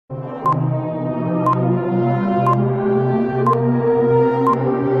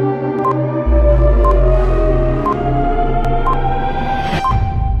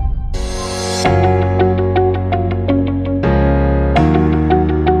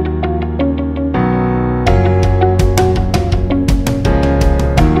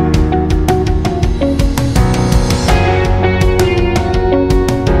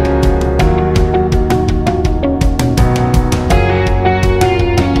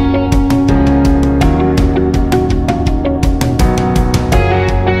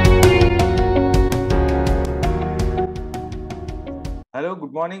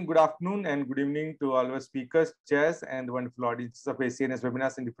morning, good afternoon, and good evening to all our speakers, chairs, and the wonderful audiences of ACNS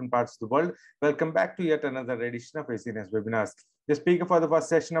webinars in different parts of the world. Welcome back to yet another edition of ACNS webinars. The speaker for the first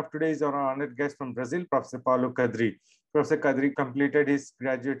session of today is our honored guest from Brazil, Professor Paulo Kadri. Professor Kadri completed his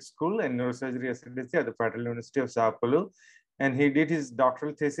graduate school in neurosurgery residency at the Federal University of Sao Paulo, and he did his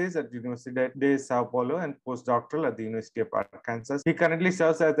doctoral thesis at the University de Sao Paulo and postdoctoral at the University of Arkansas. He currently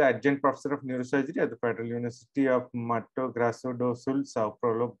serves as the adjunct professor of neurosurgery at the Federal University of Mato Grosso do Sul, Sao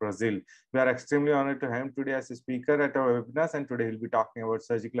Paulo, Brazil. We are extremely honored to have him today as a speaker at our webinars, and today he'll be talking about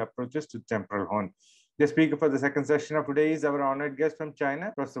surgical approaches to temporal horn. The speaker for the second session of today is our honored guest from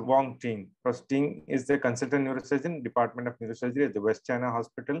China, Professor Wang Ting. Professor Ting is the consultant neurosurgeon, Department of Neurosurgery at the West China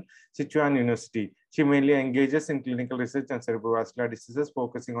Hospital, Sichuan University. She mainly engages in clinical research on cerebrovascular diseases,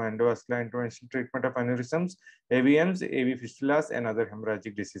 focusing on endovascular intervention treatment of aneurysms, AVMs, AV fistulas, and other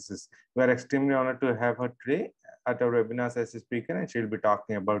hemorrhagic diseases. We are extremely honored to have her today at our webinars as a speaker, and she'll be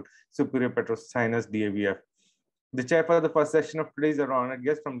talking about superior Petro sinus DAVF. The chair for the first session of today is our honored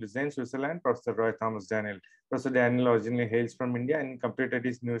guest from Lausanne, Switzerland, Professor Roy Thomas Daniel. Professor Daniel originally hails from India and completed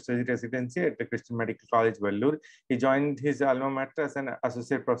his neurosurgery residency at the Christian Medical College, Vellore. He joined his alma mater as an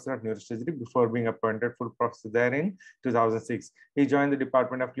associate professor of neurosurgery before being appointed full professor there in 2006. He joined the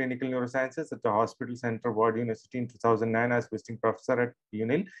Department of Clinical Neurosciences at the Hospital Center Ward University in 2009 as visiting professor at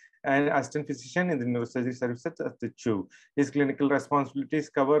UNIL and assistant physician in the neurosurgery services at the CHU. His clinical responsibilities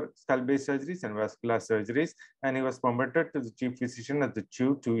cover skull-based surgeries and vascular surgeries, and he was promoted to the chief physician at the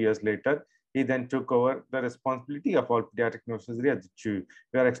CHU 2 years later. He then took over the responsibility of all pediatric neurosurgery at the CHU.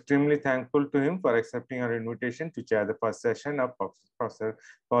 We are extremely thankful to him for accepting our invitation to chair the first session of Professor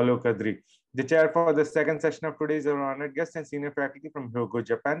Paulo Kadri. The chair for the second session of today is our honored guest and senior faculty from Hyogo,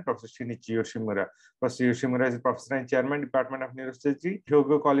 Japan, Professor Shinichi Yoshimura. Professor Yoshimura is a professor and chairman, Department of Neurosurgery,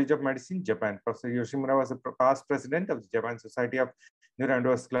 Hyogo College of Medicine, Japan. Professor Yoshimura was a past president of the Japan Society of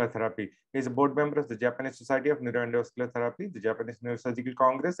Neuroendovascular Therapy. He is a board member of the Japanese Society of Neuroendovascular Therapy, the Japanese Neurosurgical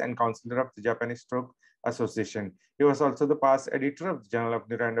Congress, and counselor of the Japanese Stroke Association. He was also the past editor of the Journal of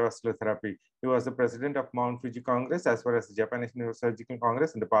Neuroendovascular Therapy. He was the president of Mount Fuji Congress as well as the Japanese Neurosurgical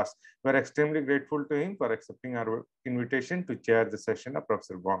Congress in the past. We are extremely grateful to him for accepting our invitation to chair the session of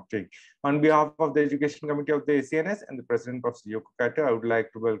Professor Wang Ting. On behalf of the Education Committee of the ACNS and the President, Professor Yoko Kato, I would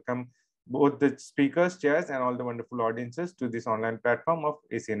like to welcome both the speakers, chairs, and all the wonderful audiences to this online platform of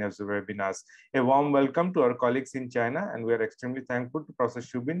ACNS webinars. A warm welcome to our colleagues in China, and we are extremely thankful to Professor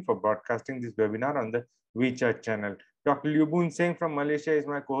Shubin for broadcasting this webinar on the WeChat channel. Dr. Liu Boon Seng from Malaysia is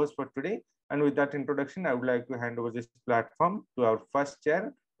my co-host for today. And with that introduction, I would like to hand over this platform to our first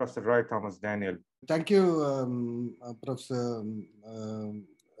chair, Professor Roy Thomas Daniel. Thank you, Professor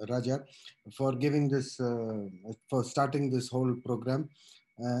Raja, for giving this, for starting this whole program.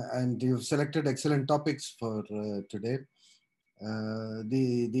 And you've selected excellent topics for today.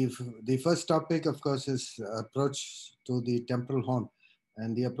 The first topic, of course, is approach to the temporal horn.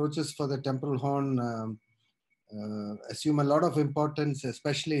 And the approaches for the temporal horn assume a lot of importance,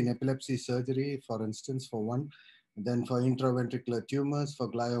 especially in epilepsy surgery, for instance, for one, then for intraventricular tumors,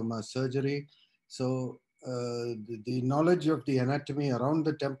 for glioma surgery. So the knowledge of the anatomy around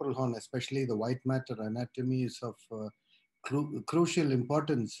the temporal horn, especially the white matter anatomy, is of crucial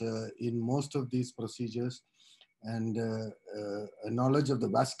importance in most of these procedures. And a knowledge of the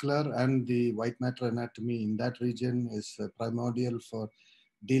vascular and the white matter anatomy in that region is primordial for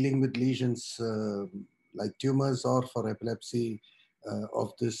dealing with lesions like tumors or for epilepsy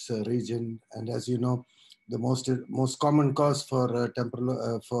of this region. And as you know, the most common cause for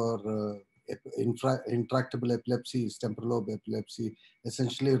intractable epilepsy is temporal lobe epilepsy,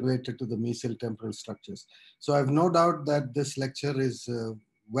 essentially related to the mesial temporal structures. So I have no doubt that this lecture is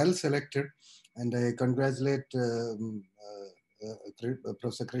well selected, and I congratulate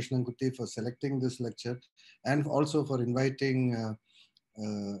Professor Krishnankuti for selecting this lecture, and also for inviting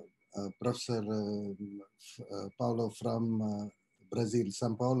Professor Paulo from Brazil,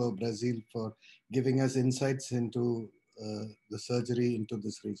 Sao Paulo, Brazil, for giving us insights into the surgery into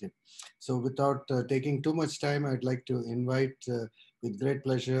this region. So without taking too much time, I'd like to invite with great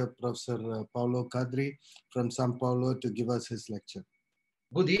pleasure Professor Paulo Kadri from Sao Paulo to give us his lecture.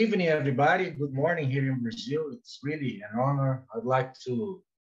 Good evening, everybody. Good morning here in Brazil. It's really an honor. I'd like to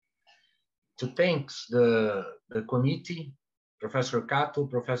thank the committee, Professor Kato,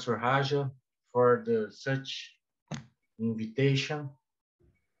 Professor Raja, for such invitation.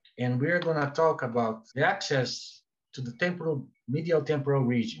 And we're going to talk about the access to the medial temporal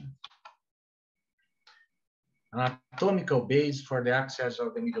region, an anatomical base for the access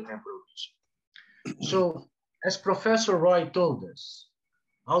of the medial temporal region. So, as Professor Roy told us,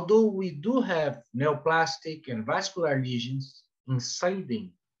 although we do have neoplastic and vascular lesions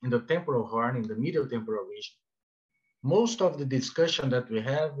inciting in the temporal horn, in the medial temporal region, most of the discussion that we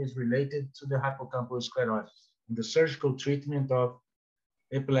have is related to the hippocampal sclerosis, in the surgical treatment of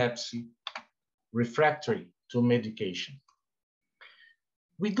epilepsy refractory to medication.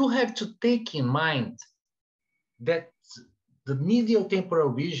 We do have to take in mind that the medial temporal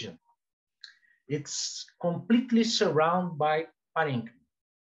region, it's completely surrounded by parenchyma,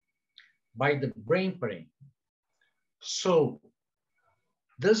 by the brain parenchyma. So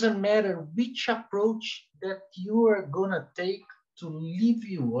doesn't matter which approach that you are gonna take to lead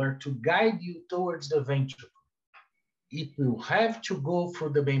you or to guide you towards the ventricle, it will have to go through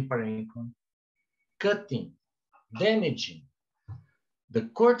the brain parenchyma, cutting, damaging the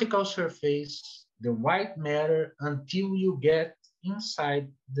cortical surface, the white matter, until you get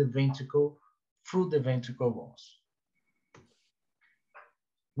inside the ventricle through the ventricle walls.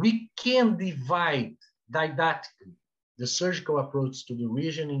 We can divide didactically the surgical approach to the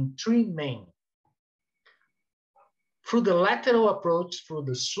region in three main. Through the lateral approach, through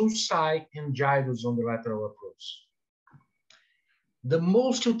the sulci and gyrus on the lateral approach. The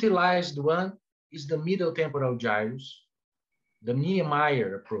most utilized one is the middle temporal gyrus, the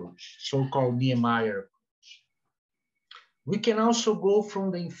Niemeyer approach, so-called Niemeyer approach. We can also go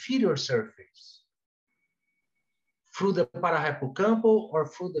from the inferior surface, through the parahippocampal or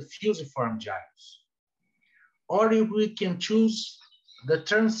through the fusiform gyrus. Or we can choose the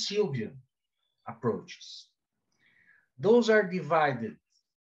transsylvian approaches. Those are divided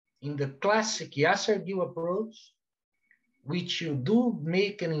in the classic Yasser-Gil approach, which you do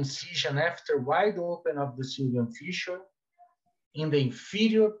make an incision after wide open of the sylvian fissure in the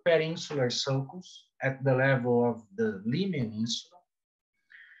inferior peninsular sulcus at the level of the Lyman insula.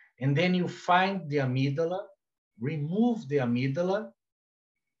 And then you find the amygdala, remove the amygdala,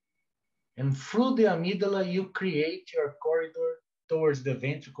 and through the amygdala, you create your corridor towards the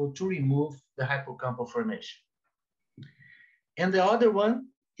ventricle to remove the hippocampal formation. And the other one,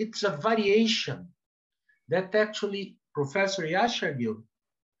 it's a variation that actually Professor Yasser-Gil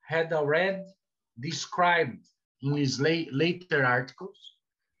had already described in his later articles,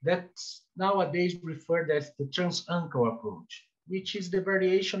 that's nowadays referred as the transankle approach, which is the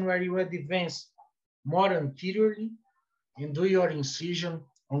variation where you advance more anteriorly and do your incision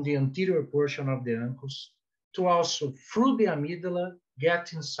on the anterior portion of the ankles to also, through the amygdala,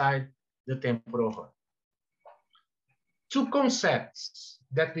 get inside the temporal horn. Two concepts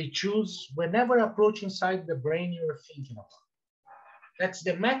that we choose whenever approach inside the brain you're thinking about. That's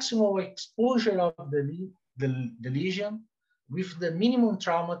the maximal exposure of the lesion with the minimum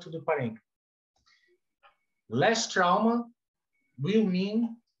trauma to the parenchyma. Less trauma will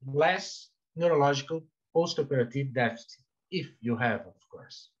mean less neurological postoperative deficit, if you have, of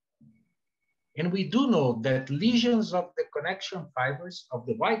course. And we do know that lesions of the connection fibers of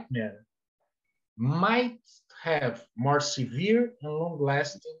the white matter might have more severe and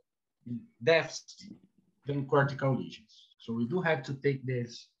long-lasting deficit than cortical lesions. So we do have to take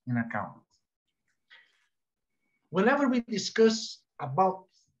this in account. Whenever we discuss about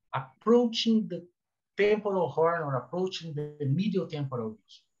approaching the temporal horn or approaching the medial temporal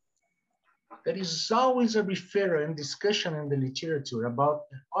region, there is always a referral and discussion in the literature about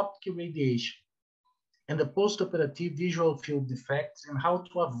the optic radiation and the postoperative visual field defects and how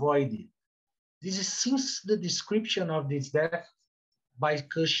to avoid it. This is since the description of this death by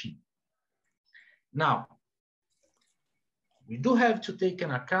Cushing. Now, we do have to take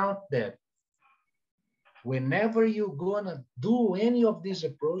an account that whenever you're gonna do any of these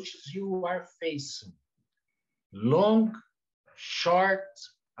approaches, you are facing long, short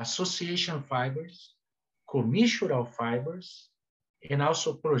association fibers, commissural fibers, and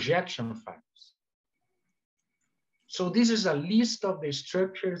also projection fibers. So this is a list of the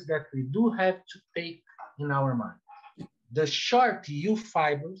structures that we do have to take in our mind. The short U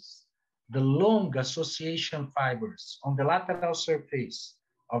fibers, the long association fibers on the lateral surface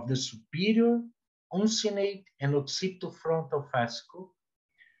of the superior, uncinate, and occipitofrontal fascicle,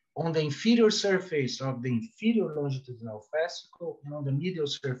 on the inferior surface of the inferior longitudinal fascicle, and on the medial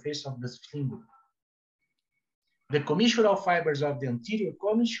surface of the sphincter. The commissural fibers of the anterior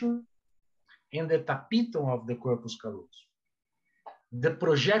commissure, and the tapetum of the corpus callosum. The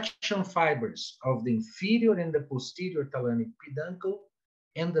projection fibers of the inferior and the posterior thalamic peduncle,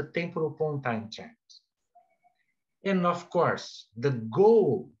 and the temporal pontine tract. And of course, the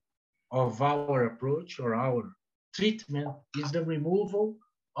goal of our approach or our treatment is the removal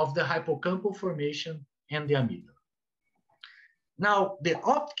of the hippocampal formation and the amygdala. Now, the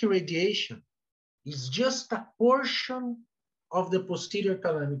optic radiation is just a portion of the posterior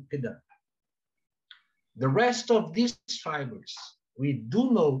thalamic peduncle. The rest of these fibers we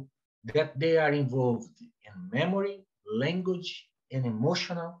do know that they are involved in memory, language, and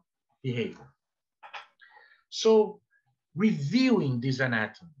emotional behavior. So, reviewing this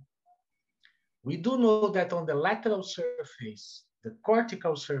anatomy, we do know that on the lateral surface, the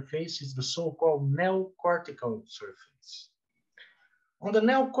cortical surface is the so-called neocortical surface. On the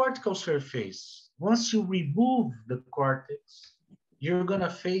neocortical surface, once you remove the cortex, you're gonna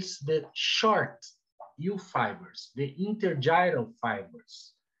face the short U fibers, the intergyral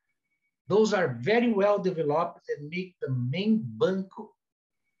fibers. Those are very well developed and make the main bunco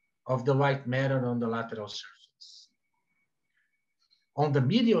of the white matter on the lateral surface. On the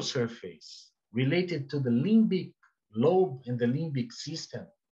medial surface, related to the limbic lobe and the limbic system,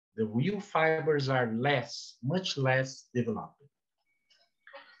 the U fibers are much less developed.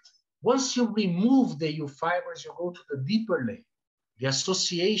 Once you remove the U fibers, you go to the deeper layer, the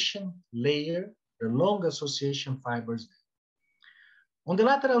association layer, the long association fibers. On the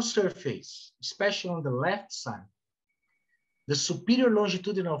lateral surface, especially on the left side, the superior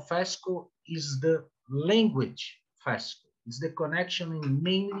longitudinal fascicle is the language fascicle. It's the connection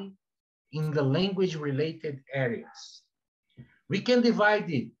mainly in the language-related areas. We can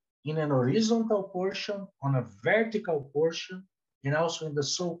divide it in an horizontal portion, on a vertical portion, and also in the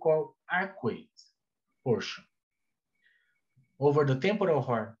so-called arcuate portion. Over the temporal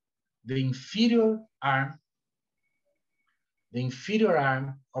horn, the inferior arm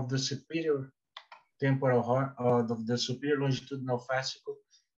of the superior temporal horn, of the superior longitudinal fascicle,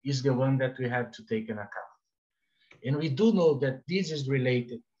 is the one that we have to take in account. And we do know that this is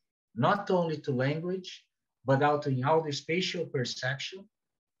related not only to language, but also in all the spatial perception,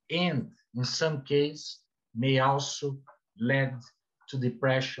 and in some cases may also lead to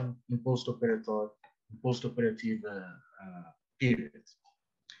depression in post-operative period.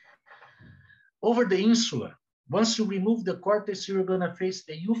 Over the insula, once you remove the cortex, you're gonna face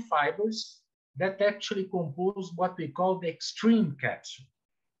the U fibers that actually compose what we call the extreme capsule.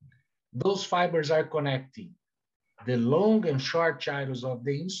 Those fibers are connecting the long and short gyrus of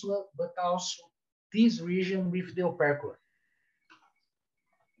the insula, but also this region with the operculum.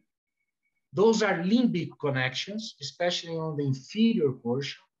 Those are limbic connections, especially on the inferior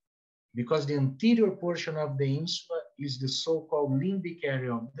portion, because the anterior portion of the insula is the so-called limbic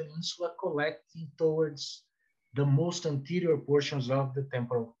area of the insula, collecting towards the most anterior portions of the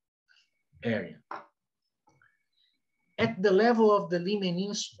temporal area. At the level of the limb and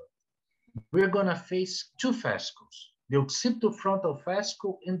insula, we're gonna face two fascicles, the occipitofrontal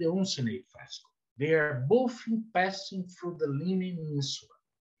fascicle and the uncinate fascicle. They are both passing through the limb and insula.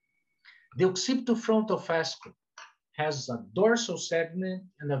 The occipitofrontal fascicle has a dorsal segment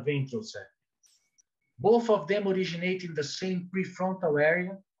and a ventral segment. Both of them originate in the same prefrontal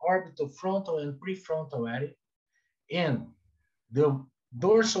area, orbitofrontal and prefrontal area, and the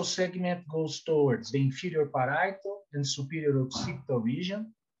dorsal segment goes towards the inferior parietal and superior occipital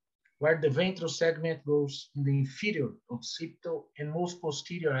region, where the ventral segment goes in the inferior occipital and most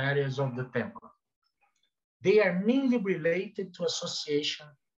posterior areas of the temple. They are mainly related to association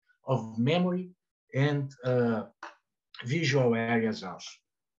of memory and visual areas also.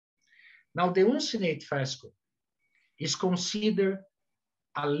 Now, the uncinate fascicle is considered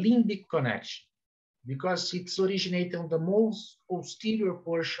a limbic connection because it's originated on the most posterior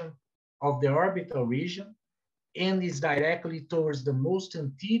portion of the orbital region and is directly towards the most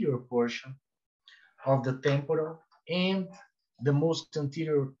anterior portion of the temporal and the most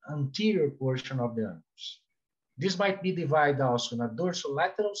anterior portion of the annulus. This might be divided also in a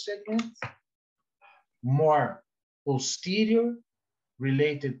dorsolateral segment, more posterior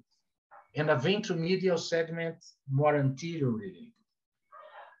related, and a ventromedial segment, more anterior related.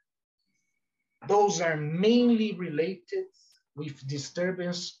 Those are mainly related with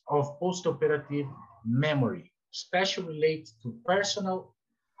disturbance of postoperative memory, especially related to personal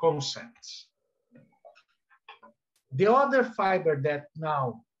concepts. The other fiber that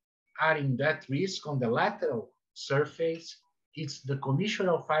now are in that risk on the lateral surface is the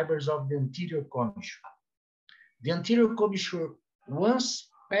commissural fibers of the anterior commissure. The anterior commissure, once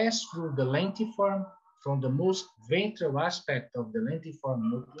passed through the lentiform from the most ventral aspect of the lentiform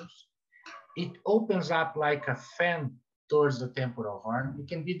nucleus, it opens up like a fan towards the temporal horn. It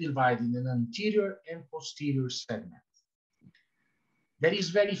can be divided in an anterior and posterior segment. There is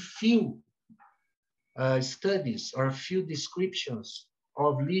very few studies or few descriptions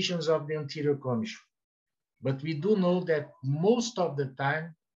of lesions of the anterior commissure, but we do know that most of the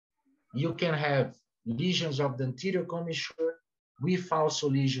time you can have lesions of the anterior commissure with also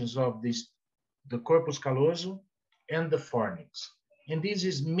lesions of the corpus callosum and the fornix. And this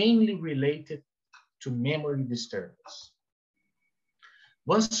is mainly related to memory disturbance.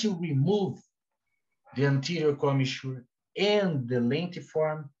 Once you remove the anterior commissure and the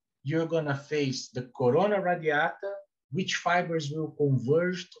lentiform, you're going to face the corona radiata, which fibers will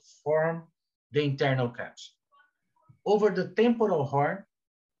converge to form the internal capsule. Over the temporal horn,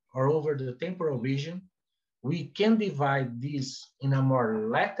 or over the temporal region, we can divide this in a more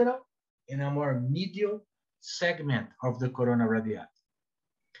lateral and a more medial segment of the corona radiata.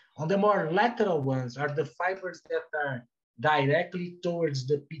 On the more lateral ones are the fibers that are directly towards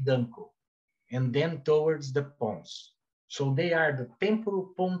the peduncle and then towards the pons. So they are the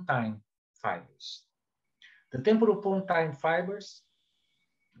temporopontine fibers. The temporopontine fibers,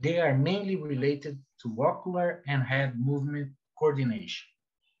 they are mainly related to ocular and head movement coordination.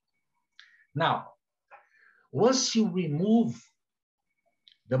 Now, once you remove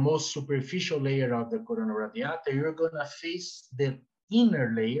the most superficial layer of the corona radiata, you're going to face the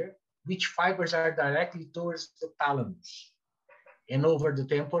inner layer, which fibers are directly towards the thalamus. And over the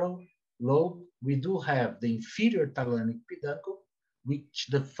temporal lobe, we do have the inferior thalamic peduncle, which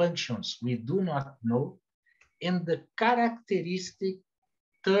the functions we do not know, and the characteristic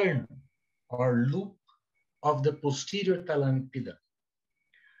turn or loop of the posterior thalamic peduncle.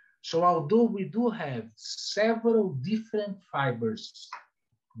 So although we do have several different fibers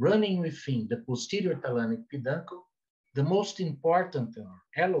running within the posterior thalamic peduncle, the most important or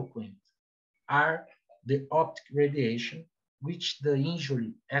eloquent are the optic radiation, which the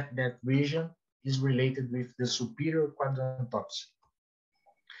injury at that region is related with the superior quadrantopsia.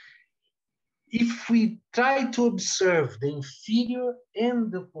 If we try to observe the inferior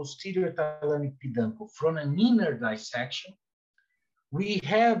and the posterior thalamic peduncle from an inner dissection, we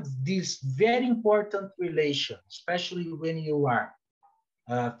have this very important relation, especially when you are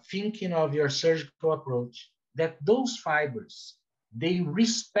thinking of your surgical approach, that those fibers, they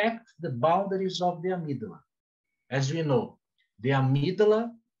respect the boundaries of the amygdala. As we know, the amygdala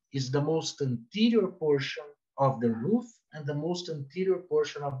is the most anterior portion of the roof and the most anterior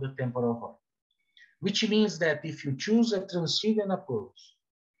portion of the temporal horn, which means that if you choose a Transylvian approach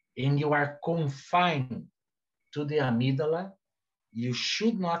and you are confined to the amygdala, you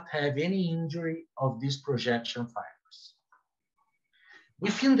should not have any injury of these projection fibers.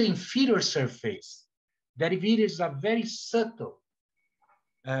 Within the inferior surface, there is a very subtle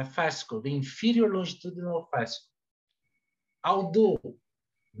fascicle, the inferior longitudinal fascicle. Although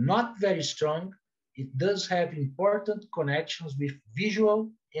not very strong, it does have important connections with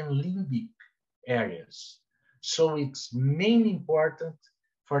visual and limbic areas. So it's mainly important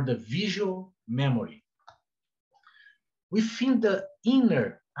for the visual memory. Within the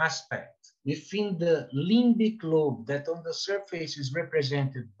inner aspect, within the limbic lobe that on the surface is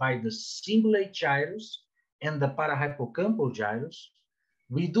represented by the cingulate gyrus and the parahypocampal gyrus,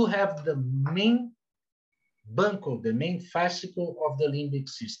 we do have the main buccal, the main fascicle of the limbic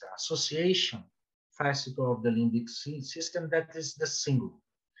system, association fascicle of the limbic system, that is the cingulate.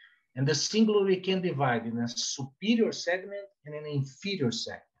 And the cingulate we can divide in a superior segment and an inferior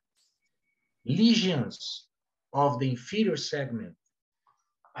segment. Lesions of the inferior segment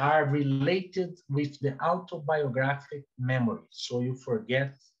are related with the autobiographic memory. So you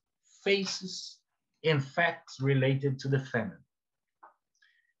forget faces and facts related to the family.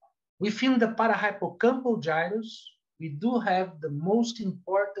 Within the parahypocampal gyrus, we do have the most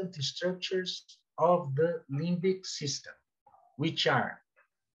important structures of the limbic system, which are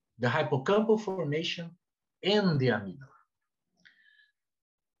the hippocampal formation and the amygdala.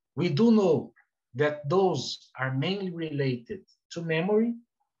 We do know that those are mainly related to memory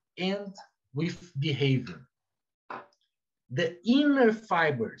and with behavior. The inner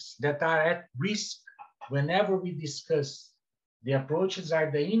fibers that are at risk whenever we discuss the approaches are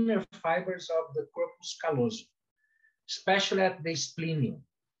the inner fibers of the corpus callosum, especially at the splenium.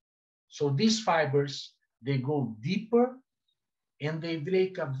 So these fibers, they go deeper and they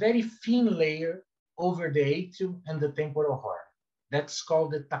make a very thin layer over the atrium and the temporal horn. That's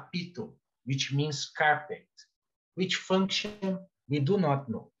called the tapito, which means carpet, which function we do not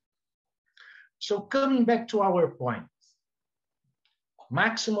know. So coming back to our point,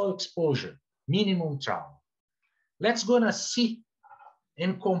 maximal exposure, minimum trauma. Let's gonna see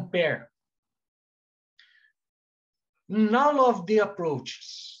and compare. In all of the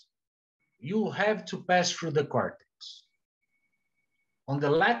approaches, you have to pass through the cortex. On the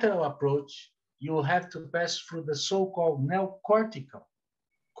lateral approach, you have to pass through the so-called neocortical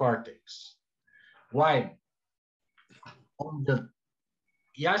cortex. While on the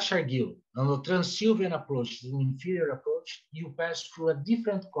Yashar-Gill, on the Transylvian approach, the inferior approach, you pass through a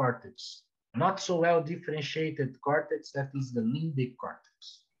different cortex, not so well differentiated cortex, that is the limbic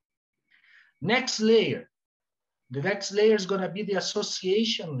cortex. Next layer, The next layer is going to be the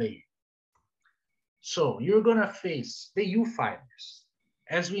association layer. So you're going to face the U fibers.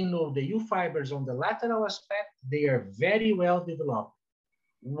 As we know, the U fibers on the lateral aspect, they are very well developed,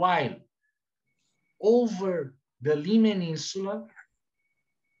 while over the limen insula,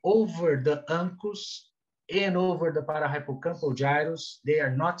 over the uncus, and over the parahippocampal gyrus, they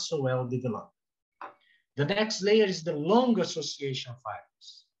are not so well developed. The next layer is the long association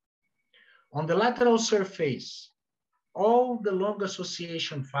fibers. On the lateral surface, all the long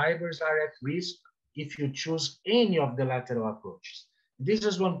association fibers are at risk if you choose any of the lateral approaches. This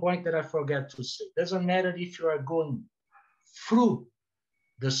is one point that I forgot to say. Doesn't matter if you are going through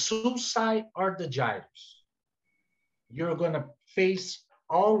the sulci or the gyrus. You're going to face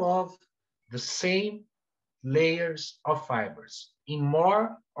all of the same layers of fibers in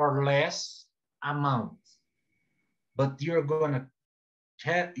more or less amount, but you're going to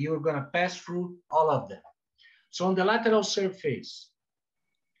pass through all of them. So on the lateral surface,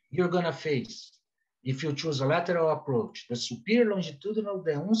 you're going to face, if you choose a lateral approach, the superior longitudinal,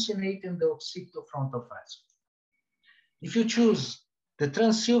 the uncinate, and the occipitofrontal fascicle. If you choose the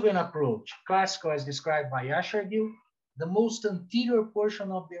Transylvanian approach, classical as described by Ashergill, the most anterior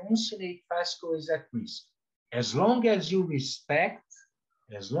portion of the uncinate fascicle is at risk. As long as you respect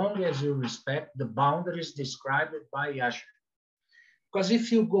the boundaries described by Ashergill. Because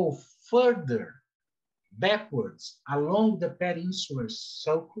if you go further backwards along the peninsular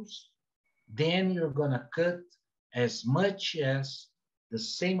sulcus, then you're going to cut as much as the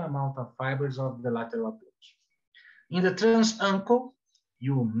same amount of fibers of the lateral approach. In the transuncal,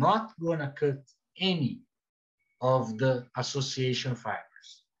 you're not going to cut any of the association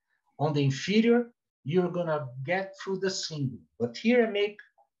fibers. On the inferior, you're going to get through the single. But here I make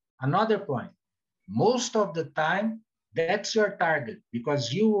another point. Most of the time, that's your target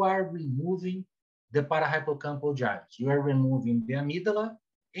because you are removing the parahippocampal gyrus. You are removing the amygdala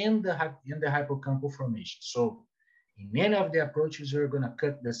and the hippocampal formation. So in any of the approaches, you're going to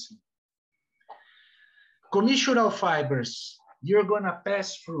cut the seam. Commissural fibers, you're going to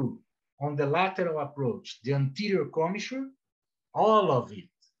pass through on the lateral approach, the anterior commissure, all of it,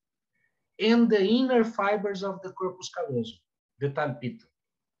 and the inner fibers of the corpus callosum, the talpito.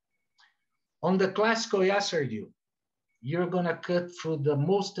 On the classical Ashergill, you're going to cut through the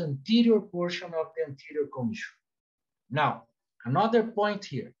most anterior portion of the anterior commissure. Now, another point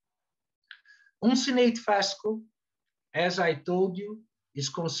here. Uncinate fascicle, as I told you, is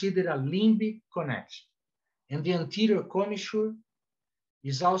considered a limbic connection. And the anterior commissure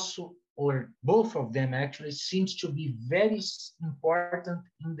is also, or both of them actually, seems to be very important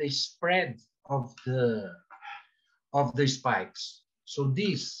in the spread of the spikes. So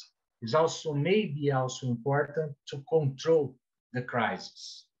this is also maybe also important to control the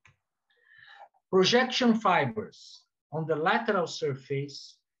crisis. Projection fibers on the lateral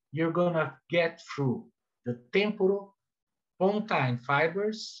surface, you're gonna get through the temporal pontine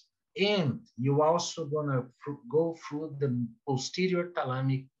fibers, and you also gonna go through the posterior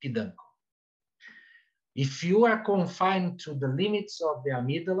thalamic peduncle. If you are confined to the limits of the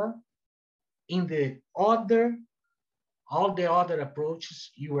amygdala, in the other all the other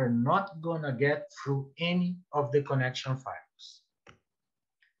approaches, you are not gonna get through any of the connection fibers.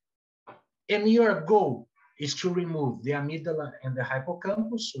 And your goal is to remove the amygdala and the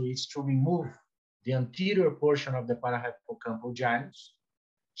hippocampus, so it's to remove the anterior portion of the parahippocampal gyrus.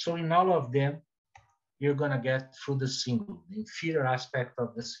 So in all of them, you're gonna get through the single, the inferior aspect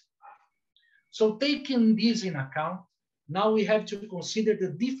of the single. So taking this in account, now we have to consider the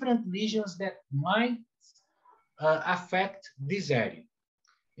different lesions that might affect this area.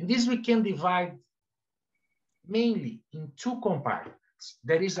 In this, we can divide mainly in two compartments.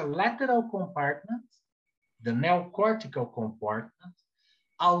 There is a lateral compartment, the neocortical compartment,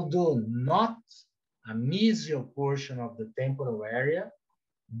 although not a mesial portion of the temporal area,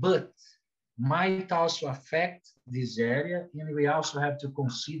 but might also affect this area. And we also have to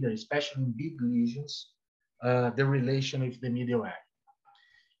consider, especially in big lesions, the relation with the medial area.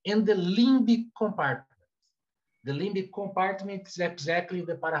 In the limbic compartment, the limbic compartment is exactly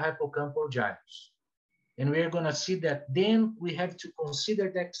the parahippocampal gyrus. And we're going to see that then we have to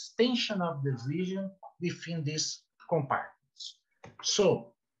consider the extension of the lesion within these compartments.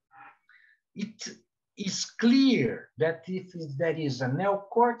 So it is clear that if there is a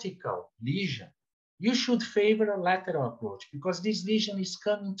neocortical lesion, you should favor a lateral approach because this lesion is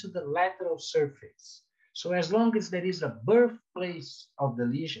coming to the lateral surface. So as long as there is a birthplace of the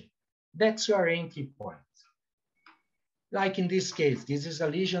lesion, that's your entry point. Like in this case, this is a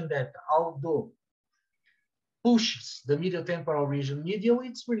lesion that, although pushes the medial temporal region medial,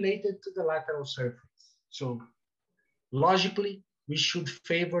 it's related to the lateral surface. So logically, we should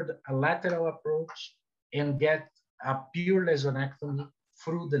favor a lateral approach and get a pure lesionectomy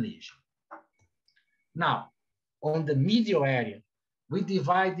through the lesion. Now, on the medial area, we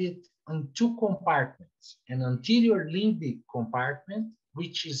divide it in two compartments, an anterior limbic compartment,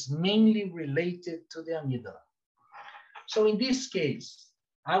 which is mainly related to the amygdala. So in this case,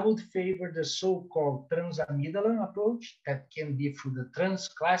 I would favor the so-called transamygdalan approach that can be through the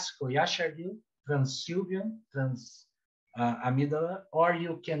transclassical Yashardil, transsylvian, amygdala, or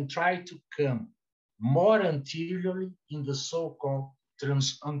you can try to come more anteriorly in the so-called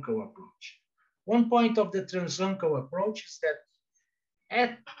transuncal approach. One point of the transuncal approach is that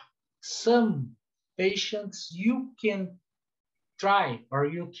at some patients, you can try or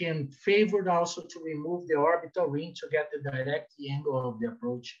you can favor also to remove the orbital ring to get the direct angle of the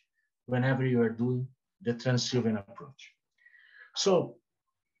approach whenever you are doing the transsylvian approach. So,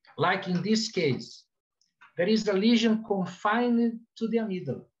 like in this case, there is a lesion confined to the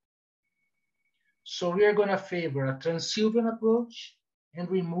amygdala. So we are going to favor a transsylvian approach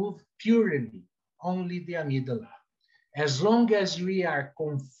and remove purely only the amygdala. As long as we are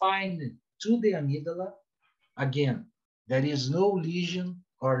confined to the amygdala, again, there is no lesion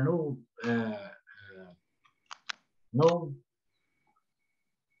or no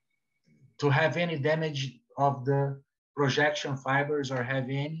to have any damage of the projection fibers or have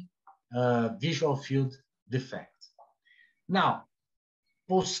any visual field defect. Now,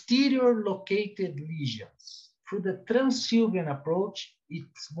 posterior located lesions through the transsylvian approach,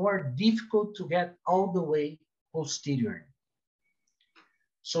 it's more difficult to get all the way posterior.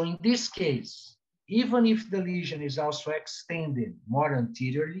 So in this case, even if the lesion is also extended more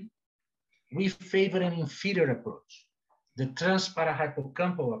anteriorly, we favor an inferior approach, the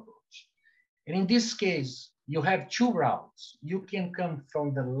transparahypocampal approach. And in this case, you have two routes. You can come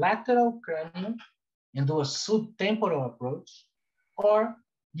from the lateral cranium and do a subtemporal approach, or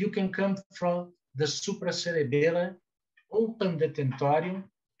you can come from the supracerebellar, open the tentorium,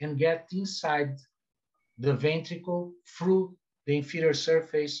 and get inside the ventricle through the inferior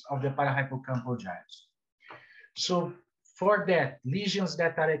surface of the parahypocampal gyrus. So for that, lesions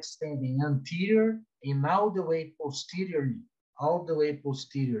that are extending anterior and all the way posteriorly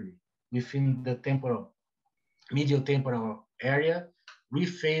within the temporal, medial temporal area, we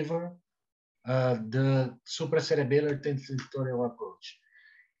favor the supracerebellar tentorial approach.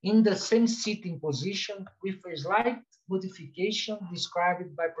 In the same sitting position with a slight modification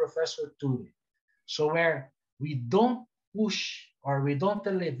described by Professor Ture. So where we don't push or we don't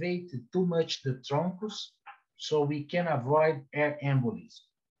elevate too much the truncus, so we can avoid air embolism.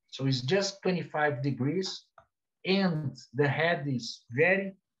 So it's just 25 degrees and the head is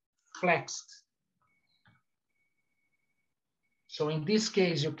very flexed. So in this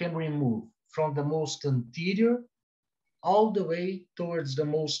case, you can remove from the most anterior all the way towards the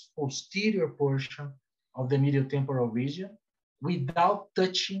most posterior portion of the medial temporal region without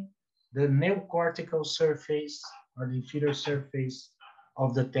touching the neocortical surface or the inferior surface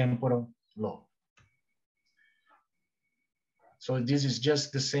of the temporal lobe. So this is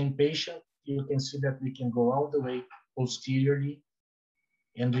just the same patient. You can see that we can go all the way posteriorly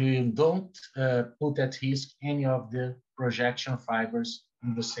and we don't put at risk any of the projection fibers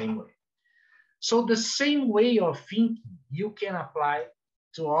in the same way. So the same way of thinking you can apply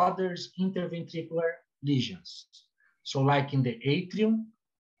to other interventricular lesions. So like in the atrium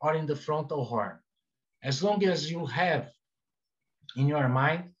or in the frontal horn. As long as you have in your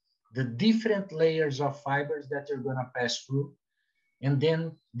mind the different layers of fibers that you're going to pass through, and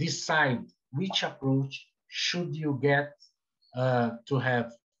then decide which approach should you get to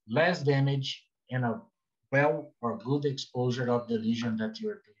have less damage and a well or good exposure of the lesion that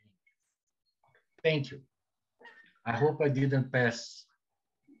you're doing. Thank you. I hope I didn't pass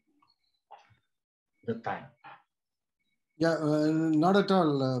the time. Yeah, not at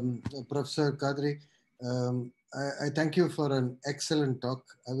all, Professor Kadri. I thank you for an excellent talk.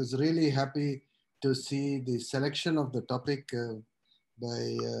 I was really happy to see the selection of the topic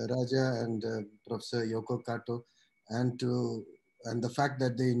by Raja and Professor Yoko Kato, and the fact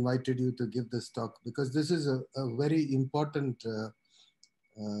that they invited you to give this talk, because this is a very important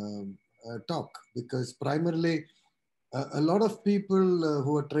talk, because primarily a lot of people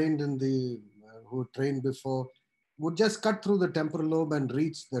who are trained in the, who trained before would just cut through the temporal lobe and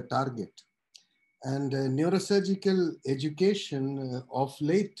reach the target. And neurosurgical education of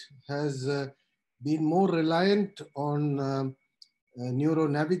late has been more reliant on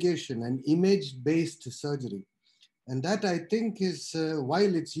neuronavigation and image-based surgery. And that, I think, is,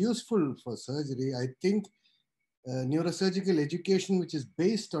 while it's useful for surgery, I think neurosurgical education, which is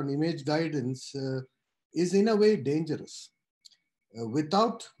based on image guidance, is in a way dangerous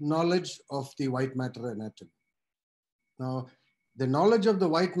without knowledge of the white matter anatomy. Now, the knowledge of the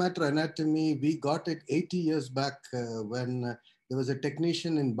white matter anatomy, we got it 80 years back when there was a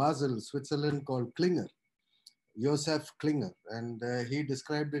technician in Basel, Switzerland called Klinger, Joseph Klinger, and he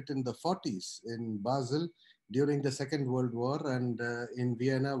described it in the 40s in Basel during the Second World War, and in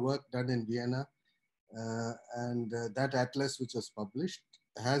Vienna, work done in Vienna. And that atlas, which was published,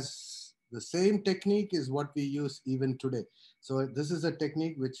 has the same technique is what we use even today. So this is a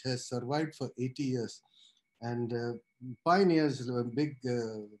technique which has survived for 80 years. And pioneers, big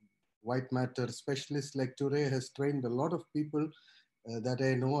white matter specialists like Touré has trained a lot of people that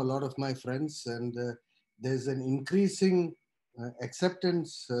I know, a lot of my friends, and there's an increasing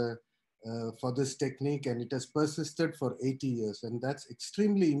acceptance for this technique, and it has persisted for 80 years, and that's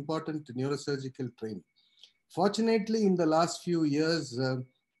extremely important to neurosurgical training. Fortunately, in the last few years,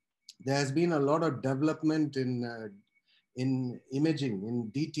 there has been a lot of development in imaging,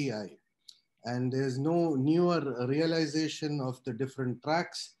 in DTI, and there's no newer realization of the different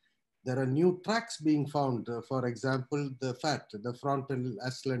tracks. There are new tracks being found, for example, the frontal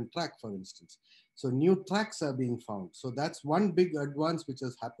ascending tract, for instance. So new tracks are being found. So that's one big advance which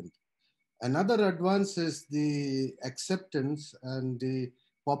has happened. Another advance is the acceptance and the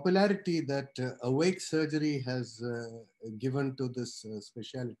popularity that awake surgery has given to this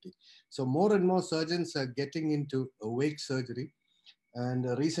specialty. So more and more surgeons are getting into awake surgery. And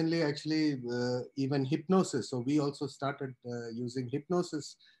recently, actually, even hypnosis. So we also started using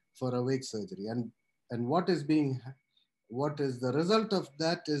hypnosis for awake surgery. And what is the result of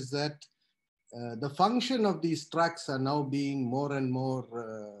that is that the function of these tracks are now being more and more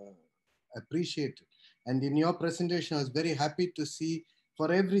appreciated. And in your presentation, I was very happy to see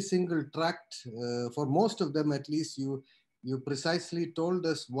for every single tract, for most of them at least, you precisely told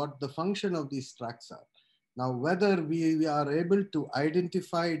us what the function of these tracts are. Now, whether we are able to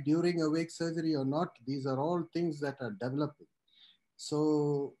identify during awake surgery or not, these are all things that are developing.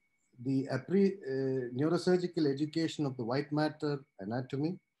 So the neurosurgical education of the white matter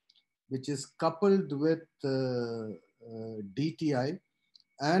anatomy, which is coupled with DTI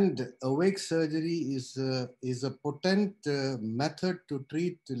and awake surgery, is a potent method to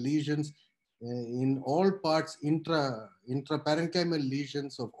treat lesions in all parts, intraparenchymal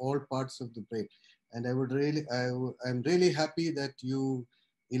lesions of all parts of the brain. And I'm really happy that you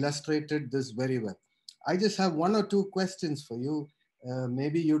illustrated this very well. I just have one or two questions for you.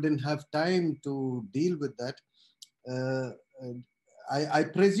 Maybe you didn't have time to deal with that. I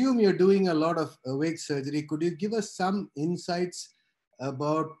presume you're doing a lot of awake surgery. Could you give us some insights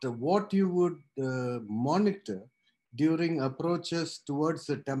about what you would monitor during approaches towards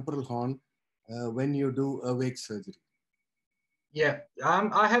the temporal horn when you do awake surgery? Yeah,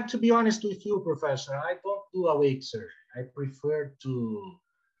 I have to be honest with you, Professor. I don't do awake surgery. I prefer to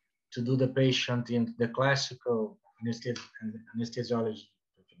do the patient in the classical anesthesiology.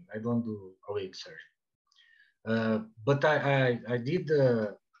 I don't do awake surgery. But I did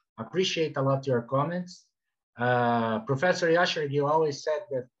appreciate a lot your comments. Professor Yasher, you always said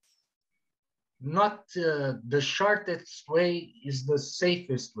that not the shortest way is the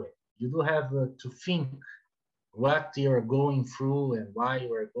safest way. You do have to think what you're going through and why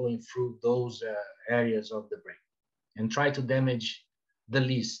you are going through those areas of the brain and try to damage the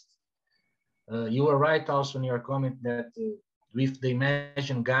least. You were right also in your comment that with the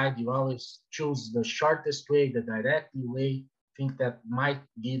Imagine guide, you always choose the shortest way, the direct way, think that might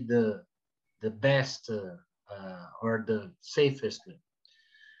be the best or the safest way.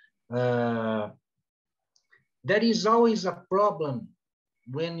 There is always a problem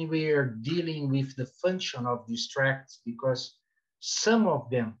when we are dealing with the function of these tracts, because some of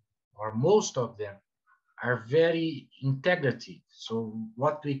them, or most of them, are very integrative. So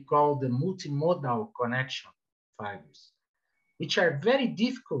what we call the multimodal connection fibers, which are very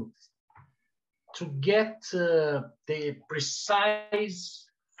difficult to get the precise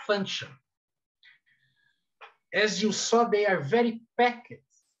function. As you saw, they are very packed.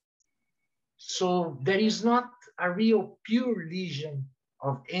 So there is not a real pure lesion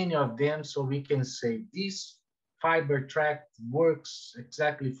of any of them, so we can say this fiber tract works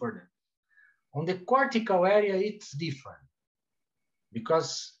exactly for them. On the cortical area, it's different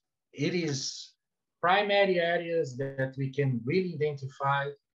because it is primary areas that we can really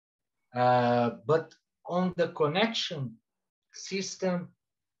identify, but on the connection system,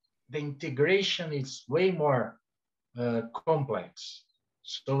 the integration is way more complex.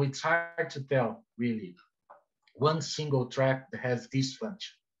 So it's hard to tell, really. One single tract has this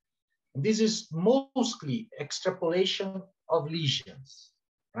function. And this is mostly extrapolation of lesions,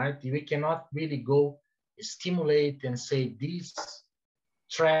 right? We cannot really go stimulate and say this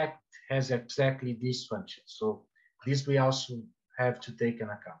tract has exactly this function. So this we also have to take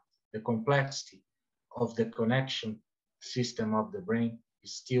into account. The complexity of the connection system of the brain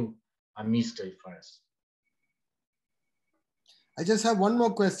is still a mystery for us. I just have one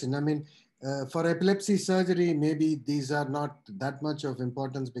more question. I mean, for epilepsy surgery, maybe these are not that much of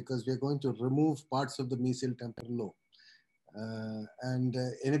importance because we're going to remove parts of the mesial temporal lobe.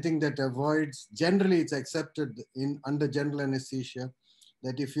 Anything that avoids, generally it's accepted under general anesthesia,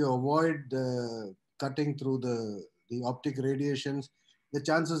 that if you avoid cutting through the optic radiations, the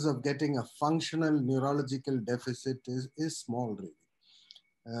chances of getting a functional neurological deficit is small, really.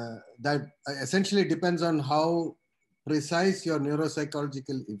 That essentially depends on how precise your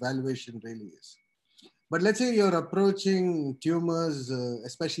neuropsychological evaluation really is. But let's say you're approaching tumors,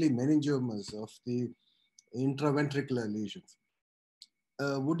 especially meningiomas of the intraventricular lesions.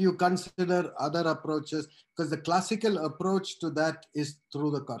 Would you consider other approaches? Because the classical approach to that is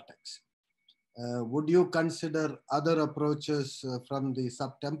through the cortex. Would you consider other approaches from the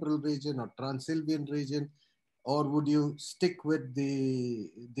subtemporal region or transsylvian region, or would you stick with the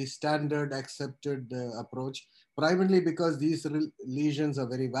standard accepted approach? Primarily because these lesions are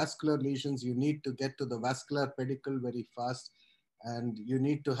very vascular lesions. You need to get to the vascular pedicle very fast, and you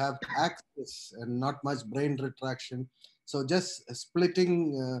need to have access and not much brain retraction. So just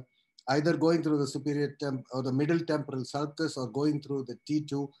splitting, either going through the superior or the middle temporal sulcus or going through the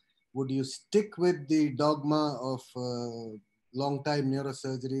T2, would you stick with the dogma of long-time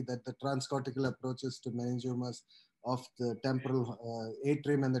neurosurgery that the transcortical approaches to meningiomas of the temporal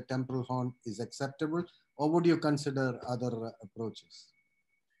atrium and the temporal horn is acceptable, or would you consider other approaches?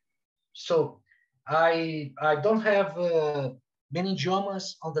 So I don't have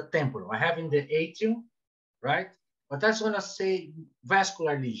meningiomas on the temporal. I have in the atrium, right? But that's when I say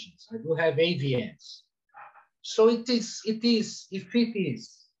vascular lesions. I do have AVNs. So if it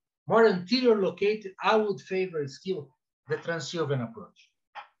is more anterior located, I would favor still the transsylvian approach.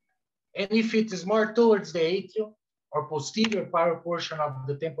 And if it is more towards the atrium or posterior power portion of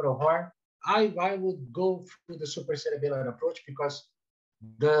the temporal horn, I would go through the supracerebellar approach, because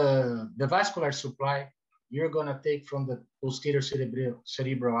the vascular supply you're going to take from the posterior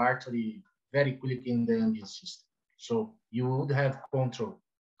cerebral artery very quickly in the ambient system. So you would have control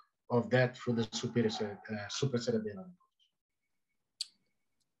of that through the supracerebellar.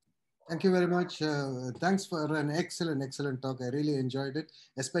 Thank you very much. Thanks for an excellent talk. I really enjoyed it,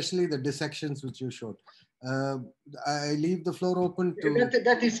 especially the dissections which you showed. I leave the floor open to...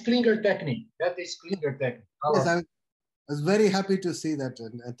 That is Klinger technique. That is Klinger technique. Yes, I was very happy to see that,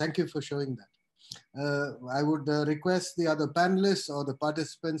 and thank you for showing that. I would request the other panelists or the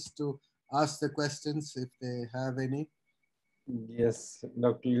participants to ask the questions if they have any. Yes,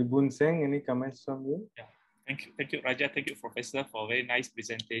 Dr. Libun Singh, any comments from you? Yeah. Thank you, Raja. Thank you, Professor, for a very nice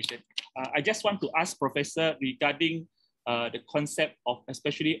presentation. I just want to ask Professor regarding the concept of,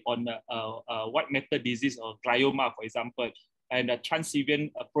 especially on white matter disease or glioma, for example, and the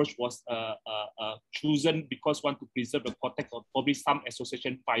transsylvian approach was chosen because want to preserve the cortex or probably some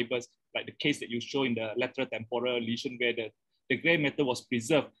association fibers, like the case that you show in the lateral temporal lesion where the gray matter was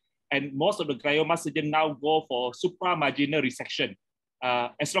preserved. And most of the glioma surgeons now go for supramarginal resection.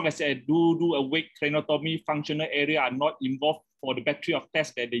 As long as they do a wake craniotomy, functional area are not involved for the battery of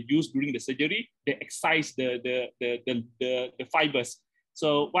tests that they use during the surgery, they excise the fibers.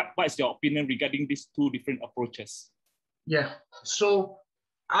 So what is your opinion regarding these two different approaches? Yeah, so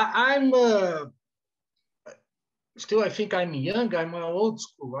I'm still, I think I'm young, I'm old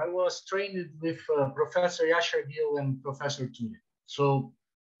school. I was trained with Professor Yashar and Professor Tully. So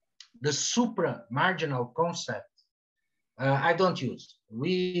the supra-marginal concept, I don't use.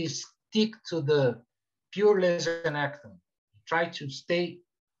 We stick to the pure laserenectomy. Try to stay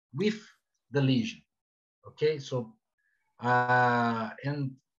with the lesion, okay? So,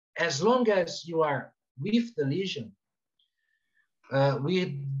 and as long as you are with the lesion,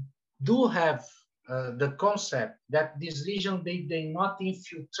 we do have the concept that this lesion, they not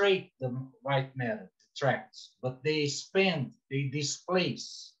infiltrate the white matter, the tracts, but they expand, they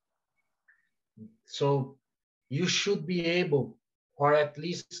displace. So you should be able, or at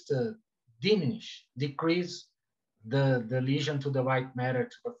least decrease the lesion to the white matter,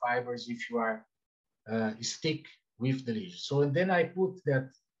 to the fibers, if you are stick with the lesion. So and then I put that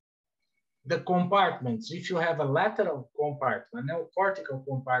the compartments, if you have a lateral compartment, a cortical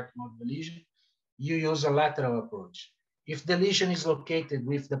compartment of the lesion, you use a lateral approach. If the lesion is located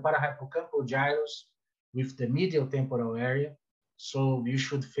with the parahippocampal gyrus, with the medial temporal area, so you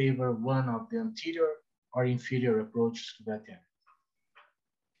should favor one of the anterior or inferior approaches to that area.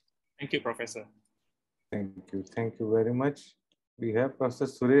 Thank you, Professor. Thank you very much. We have Professor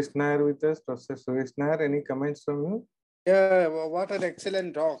Suresh Nair with us. Professor Suresh Nair, any comments from you? Yeah, what an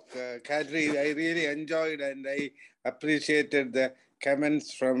excellent talk, Kadri. I really enjoyed and I appreciated the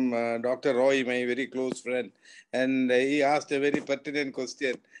comments from Dr. Roy, my very close friend. And he asked a very pertinent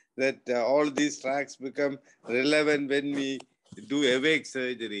question that all these tracks become relevant when we do awake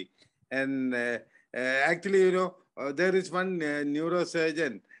surgery. And actually, you know, there is one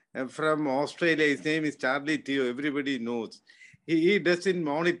neurosurgeon from Australia. His name is Charlie Teo. Everybody knows. He doesn't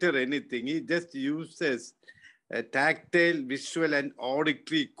monitor anything. He just uses tactile, visual, and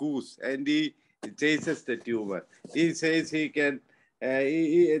auditory cues, and he chases the tumor. He says he can.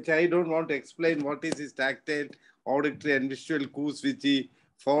 I don't want to explain what is his tactile, auditory, and visual cues which he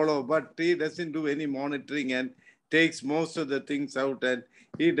follow, but he doesn't do any monitoring and takes most of the things out, and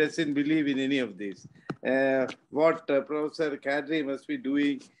he doesn't believe in any of this. What Professor Kadri must be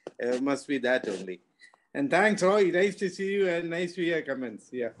doing must be that only. And thanks, Roy. Nice to see you and nice to hear comments.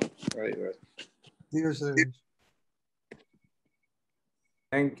 Yeah. Right. See you, Suresh.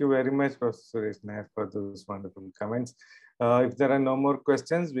 Thank you very much, Professor Suresh Nair, for those wonderful comments. If there are no more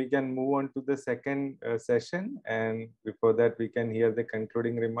questions, we can move on to the second session. And before that, we can hear the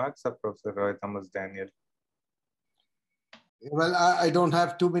concluding remarks of Professor Roy Thomas Daniel. Well, I don't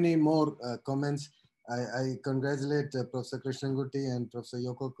have too many more comments. I congratulate Professor Krishnanguti and Professor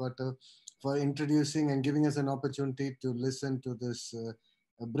Yoko Koto for introducing and giving us an opportunity to listen to this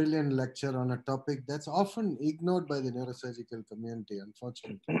a brilliant lecture on a topic that's often ignored by the neurosurgical community,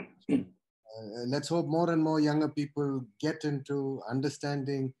 unfortunately. Let's hope more and more younger people get into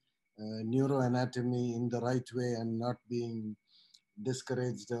understanding neuroanatomy in the right way and not being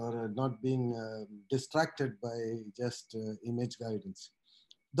discouraged or not being distracted by just image guidance.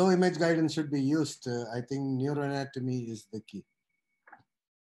 Though image guidance should be used, I think neuroanatomy is the key.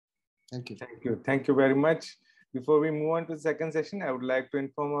 Thank you. Thank you. Thank you very much. Before we move on to the second session, I would like to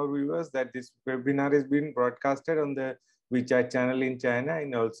inform our viewers that this webinar is being broadcasted on the WeChat channel in China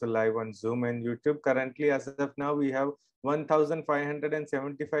and also live on Zoom and YouTube. Currently, as of now, we have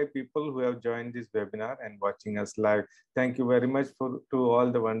 1,575 people who have joined this webinar and watching us live. Thank you very much to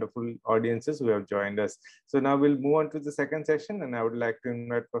all the wonderful audiences who have joined us. So now we'll move on to the second session, and I would like to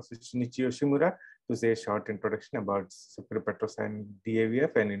invite Professor Shinichi Yoshimura to say a short introduction about superior Petro and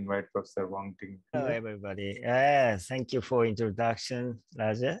DAVF and invite Professor Wang Ting. Hello, everybody. Thank you for introduction,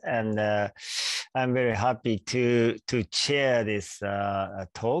 Raja. And I'm very happy to chair this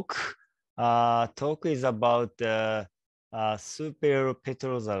talk. Talk is about superior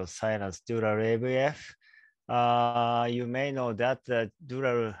petrosal sinus dural AVF. You may know that the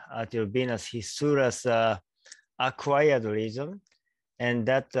dural arteriovenous hissurus acquired region, and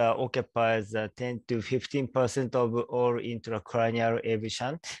that occupies 10 to 15% of all intracranial AV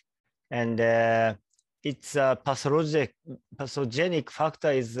shunt. And its pathogenic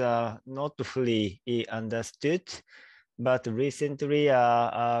factor is not fully understood. But recently,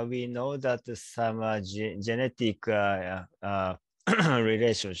 we know that some genetic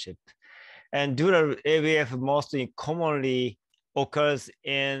relationship. And dural AVF most commonly occurs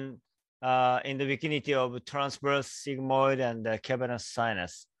in the vicinity of transverse sigmoid and cavernous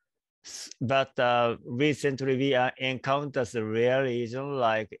sinus. But recently, we encountered a rare lesion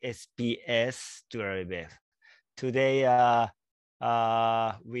like SPS dural AVF. Today,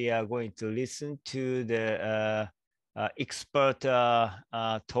 we are going to listen to the expert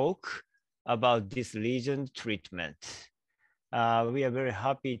talk about this lesion treatment. We are very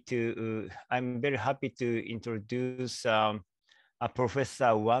happy to, I'm very happy to introduce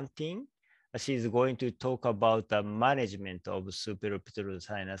Professor Wang Ting. She's going to talk about the management of superior petrosal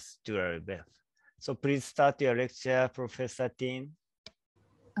sinus dural AVF. So please start your lecture, Professor Ting.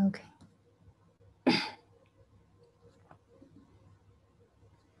 Okay.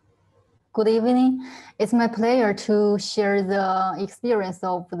 Good evening. It's my pleasure to share the experience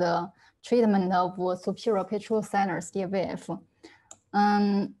of the treatment of superior petrosal sinus DAVF.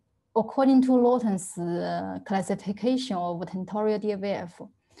 According to Lawton's classification of tentorial DAVF,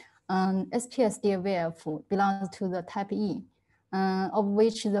 SPS DAVF belongs to the type E, of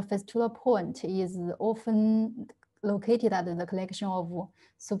which the fistula point is often located at the collection of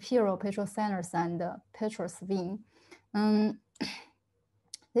superior petrosal sinus and petrous vein.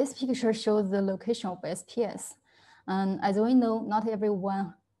 This picture shows the location of SPS. As we know, not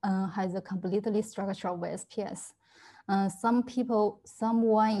everyone has a completely structure of SPS.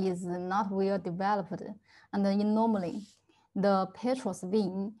 Someone is not well developed, and normally the petrous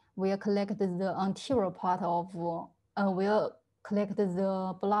vein will collect the anterior part of, will collect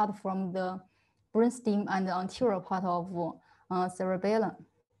the blood from the brainstem and the anterior part of cerebellum.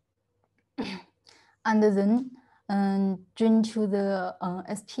 and then drain to the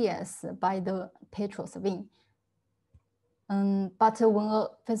SPS by the Petro vein. But when a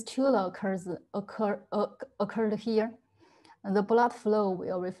fistula occurred here, the blood flow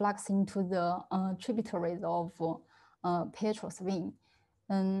will reflux into the tributaries of Petro's vein,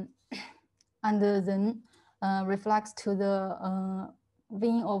 and then reflects to the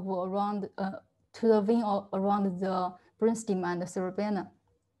vein of around the brainstem and the cerebellum.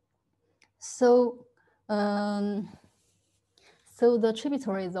 So, so the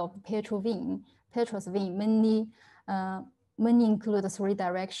tributaries of Petro's vein mainly include 3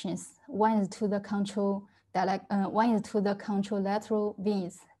 directions. One is to the contralateral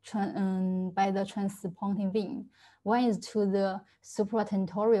veins by the transpontine vein. One is to the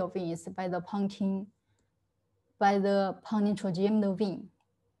supratentorial veins by the pontine trigeminal vein.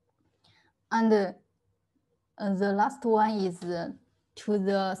 And the last one is to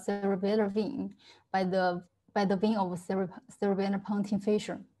the cerebellar vein by the vein of cerebellar pontine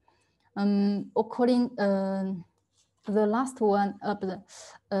fissure. According the last one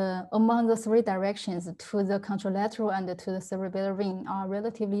among the 3 directions to the contralateral and to the cerebellar vein are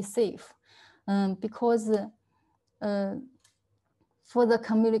relatively safe, because for the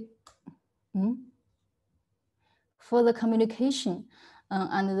communication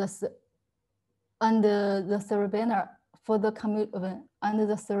and the cerebellar for the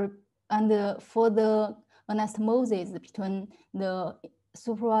anastomosis between the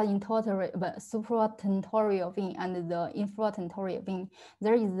supratentorial vein and the infratentorial vein,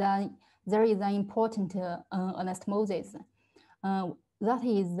 there is an important anastomosis. That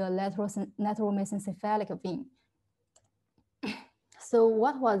is the lateral mesencephalic vein. So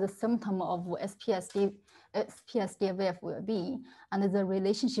what was the symptom of SPS-DAVF will be, and the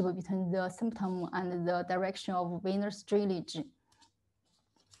relationship between the symptom and the direction of venous drainage?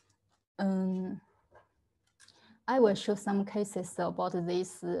 I will show some cases about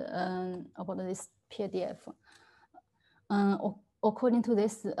this PDF. According to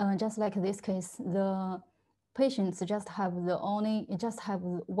this, just like this case, the patients just have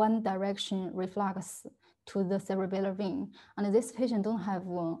one direction reflux to the cerebellar vein, and this patient don't have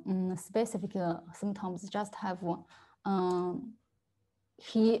specific symptoms, just have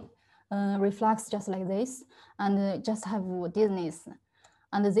he reflux just like this, and just have dizziness,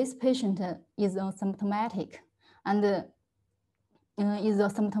 and this patient is asymptomatic, and the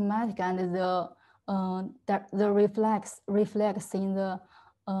reflex in the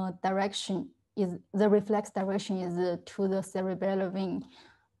direction is to the cerebellar vein,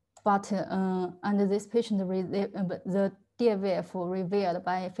 but and this patient the DAVF revealed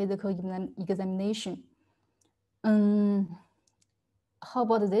by physical examination. How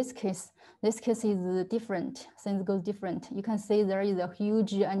about this case? This case is different. Things go different. You can see there is a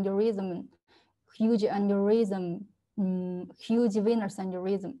huge aneurysm, huge venous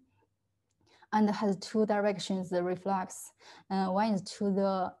aneurysm, and has 2 directions, the reflux. One is to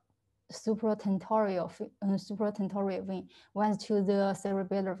the supratentorial vein, one is to the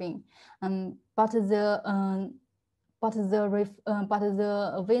cerebellar vein. But the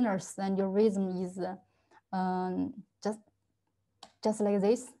venous aneurysm is just like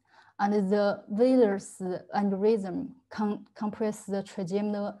this, and the venous aneurysm compress the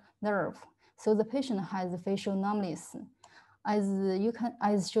trigeminal nerve. So the patient has facial numbness. As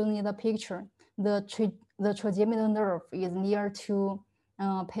shown in the picture, the trigeminal nerve is near to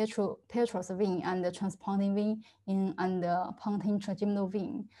Petro's vein and the transpontine vein and the pontine trigeminal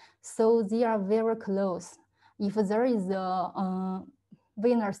vein. So they are very close. If there is a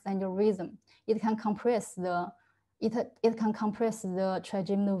venous aneurysm, it can compress the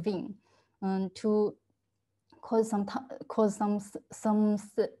trigeminal vein to cause some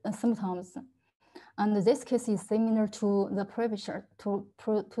symptoms. And this case is similar to the previous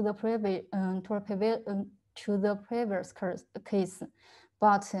case,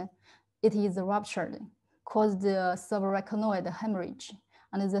 but it is ruptured, caused subarachnoid hemorrhage,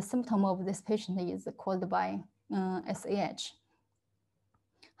 and the symptom of this patient is caused by SAH.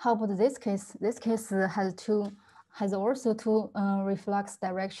 How about this case? This case has also 2 reflux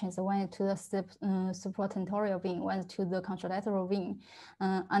directions, one to the supratentorial vein, one to the contralateral vein,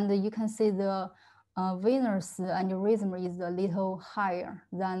 and you can see the venous aneurysm is a little higher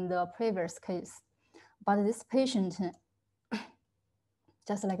than the previous case. But this patient,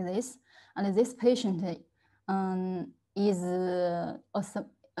 just like this, and this patient is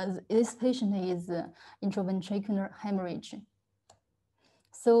intraventricular hemorrhage.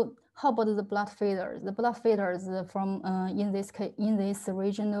 So how about the blood failures? The blood failures from in this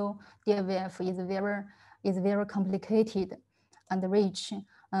regional DAVF is very complicated and rich.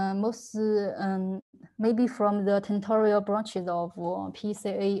 maybe from the tentorial branches of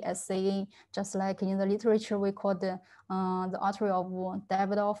PCA, SCA, just like in the literature we call the artery of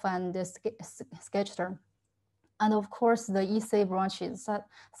DAVF and the Schechter. And of course, the EC branches,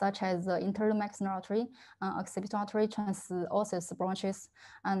 such as the internal maxillary artery, occipital artery, transosseous branches,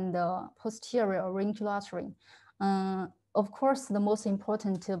 and posterior auricular artery. Of course, the most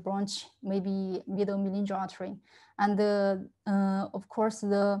important branch may be middle meningeal artery. And of course,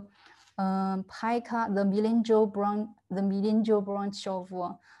 the pica, the meningeal branch of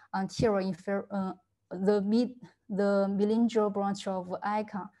anterior inferior, the meningeal branch of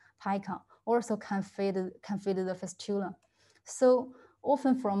pica also can feed the fistula. So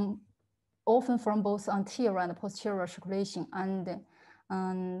often from both anterior and posterior circulation, and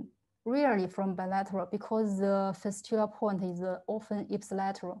rarely from bilateral, because the fistula point is often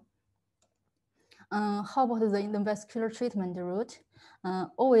ipsilateral. How about the endovascular treatment route?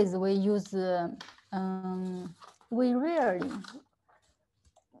 Always we use, we rarely,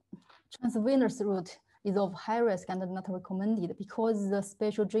 transvenous route is of high risk and not recommended because the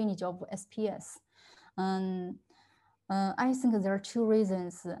spatial drainage of SPS. I think there are two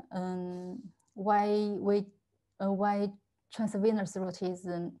reasons why transvenous route is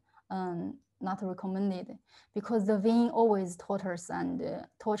not recommended, because the vein always tortuous and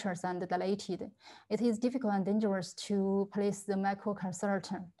dilated. It is difficult and dangerous to place the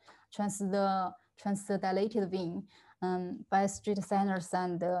microcatheter trans the dilated vein by straight sinus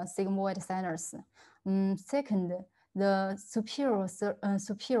and sigmoid sinus. Second, the superior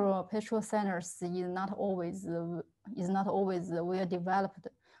Petro sinus is not always well developed.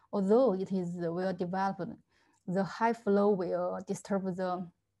 Although it is well developed, the high flow will disturb the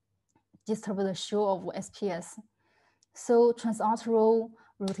show of SPS. So transarterial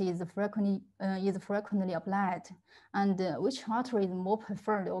route is frequently applied, and which artery is more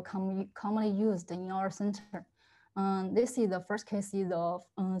preferred or commonly used in our center? This is the first case is of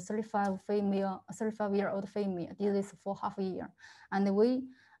 35-year-old female, did this for half a year, and we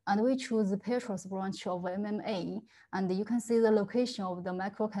choose the Petro's branch of MMA, and you can see the location of the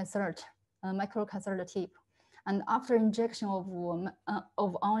microcatheter tip. And after injection of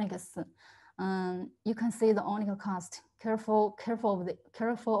onyx, you can see the onyx cast. Careful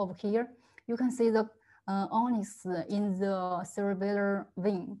of here. You can see the onyx in the cerebellar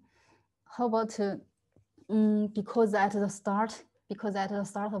vein. How about because at the start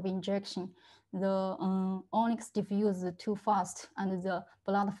of injection, the onyx diffuse too fast and the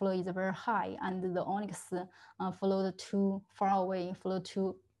blood flow is very high, and the onyx flowed too far away, flowed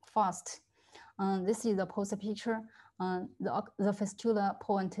too fast. This is the poster picture. The fistula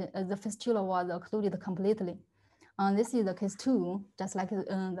point, the fistula was occluded completely. This is the case 2, just like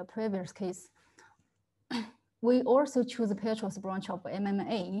the previous case. We also choose the Petro's branch of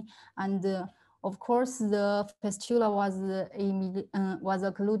MMA, and of course the fistula was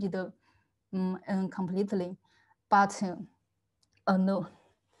occluded completely, but no.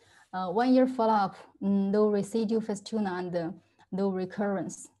 1 year follow-up, no residual fistula and no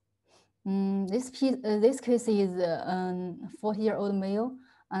recurrence. This case is 40-year-old male,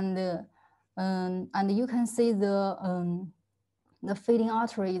 and you can see the feeding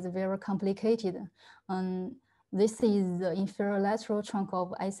artery is very complicated. This is the inferior lateral trunk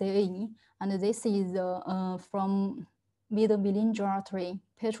of ICA, and this is from middle meningeal artery,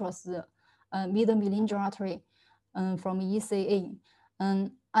 Petro's middle meningeal artery from ECA,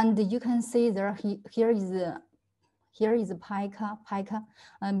 and you can see there here is pica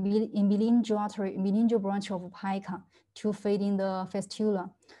in meningeal artery, meningeal branch of pica to feed in the fistula.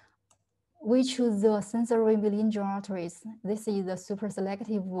 We choose the sensory meningeal arteries. This is the super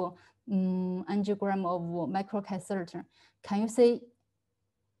selective angiogram of microcatheter. Can you see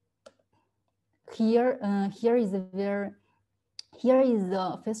here? Here is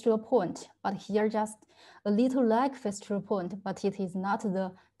the fistula point, but here just a little like fistula point, but it is not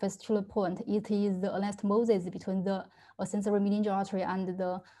the fistula point. It is the anastomosis between the sensory meningeal artery and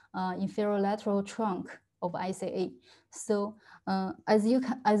the inferior lateral trunk of ICA. So as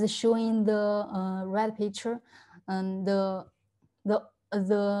shown in the red picture, the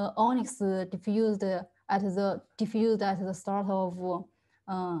onyx diffused at the start of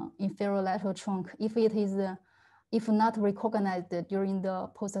inferior lateral trunk. If not recognized during the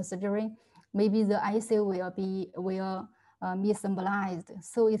post-surgery, maybe the ICA will misembolize.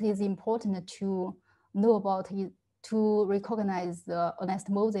 So it is important to know about it, to recognize the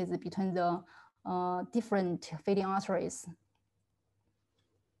anastomosis between the different feeding arteries.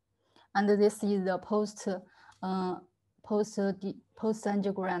 And this is the post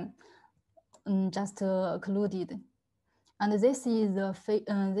angiogram just occluded. And this is a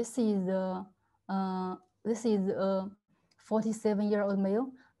 47-year-old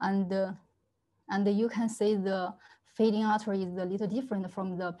male, and you can see the feeding artery is a little different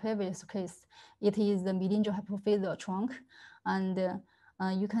from the previous case. It is the meningeal hypophyseal trunk, and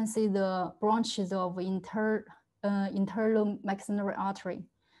you can see the branches of internal maxillary artery,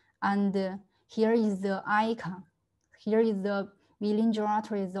 and here is the AICA. Here is the meningeal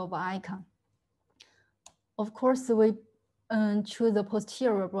arteries of AICA. Of course, we choose the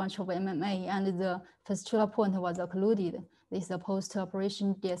posterior branch of MMA, and the fistula point was occluded. This is a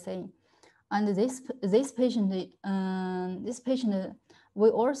post-operation DSA. And this patient, we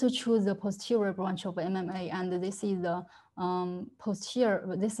also choose the posterior branch of MMA, and this is the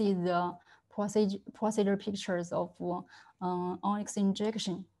posterior. This is the procedure pictures of onyx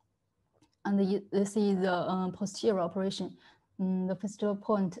injection, and this is the posterior operation. The fistula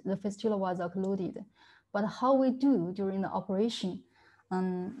point, the fistula was occluded. But how we do during the operation?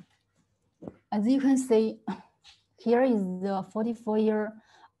 As you can see, here is the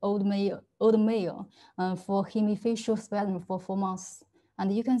 44-year-old male for hemifacial spasm for 4 months,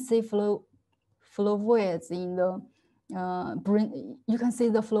 and you can see flow voids in the brain. You can see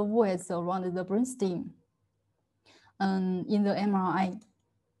the flow voids around the brainstem in the MRI,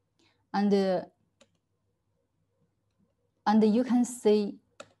 and you can see.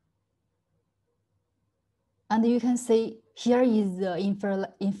 And you can see here is the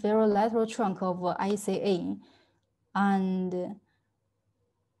inferior lateral trunk of ICA, and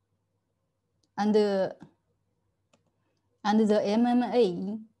the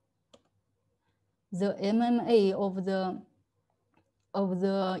MMA, of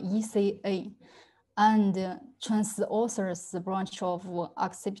the ECA, and transosseous branch of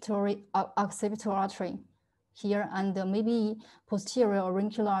occipital artery here, and maybe posterior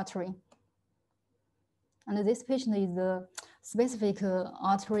auricular artery. And this patient is a specific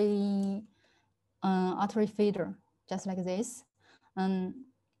artery feeder, just like this. In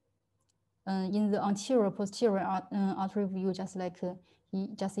the anterior posterior artery view, just like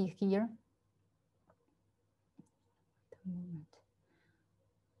here.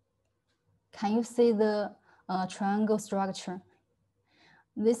 Can you see the triangle structure?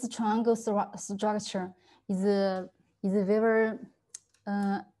 This triangle structure is very.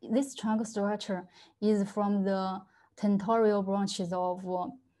 This triangle structure is from the tentorial branches of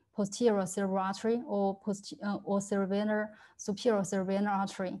posterior cerebral artery or superior cerebral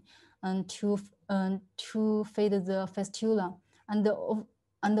artery, and to feed the fistula, and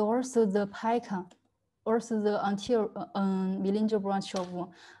also the pica, also the anterior meningeal branch of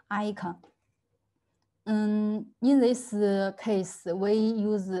AICA. In this case, we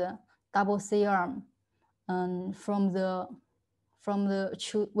use double C-arm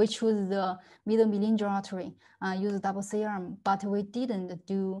we choose the middle meningeal artery, use double C-arm, but we didn't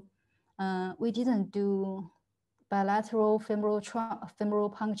do bilateral femoral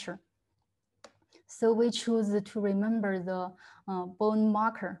puncture. So we choose to remember the bone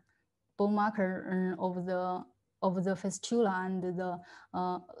marker of the fistula and the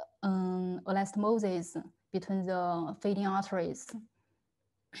anastomosis between the feeding arteries,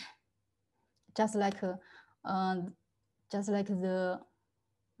 just like the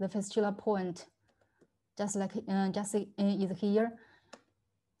fistula point, just is here.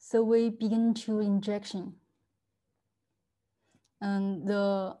 So we begin to injection, and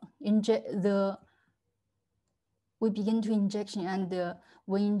we begin to injection, and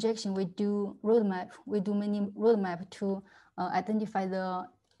when injection we do roadmap. We do many roadmap to identify the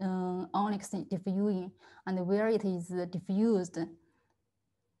onyx diffusing and where it is diffused,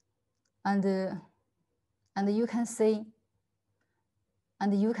 and you can see.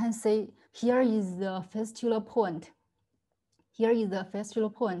 And you can see here is the fistula point. Here is the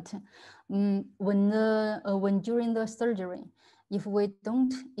fistula point. When during the surgery, if we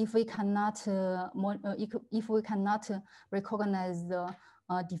cannot recognize the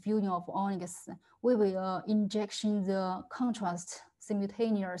diffusion of onyx, we will injection the contrast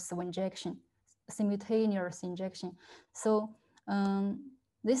simultaneous injection. So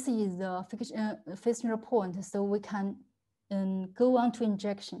this is the fistula point. So we can go on to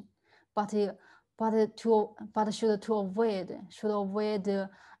injection, but should avoid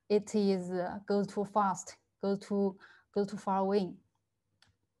it is goes too fast, go too far away,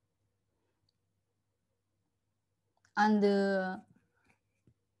 and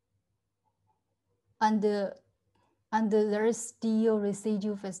there is still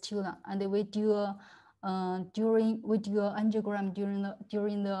residual fistula, and we do a angiogram during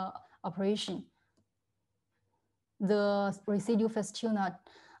the operation. The residual fistula,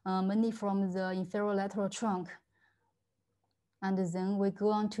 mainly from the inferior lateral trunk, and then we go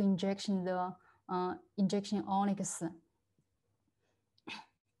on to injection the injection onyx.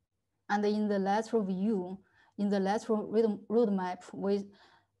 And in the lateral view, in the lateral roadmap, we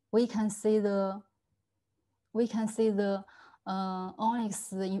can see the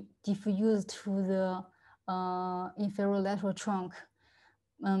onyx diffused to the inferolateral trunk,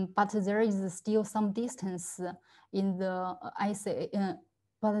 but there is still some distance in the ICA.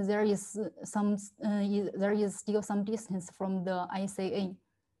 But there is still some distance from the ICA.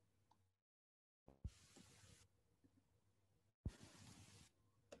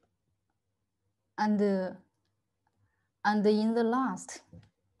 And in the last,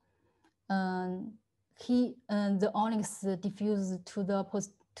 the onyx diffused to the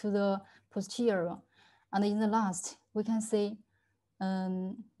posterior, and in the last we can see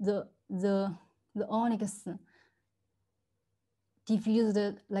the onyx diffused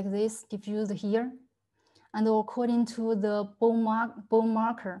like this, diffused here, and according to the bone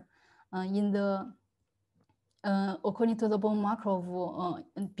marker in the according to the bone marker of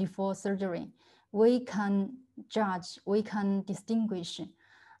before surgery, we can judge, we can distinguish,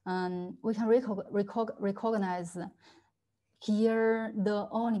 we can recognize here the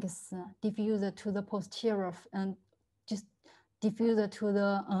onyx diffused to the posterior and just diffused to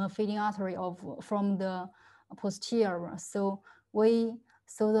the feeding artery from the posterior. So we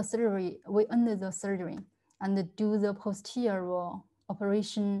end the surgery and do the posterior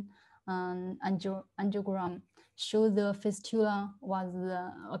operation angiogram. Show the fistula was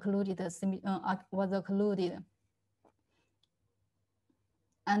occluded,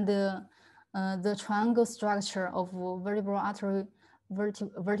 and the triangle structure of vertebral artery,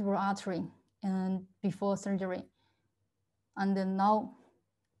 and before surgery, and now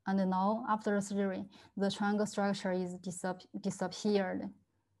after surgery, the triangle structure is disappeared.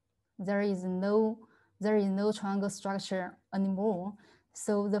 There is no triangle structure anymore.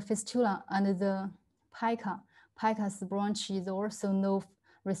 So the fistula and the pica's branch is also no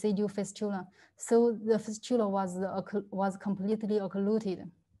residual fistula. So the fistula was completely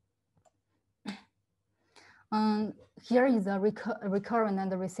occluded. Here is a recurrent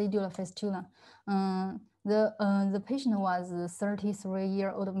and residual fistula. The patient was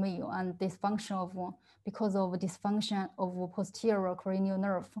 33-year-old male and dysfunction because of dysfunction of posterior cranial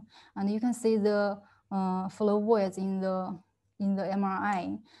nerve. And you can see the flow voids in the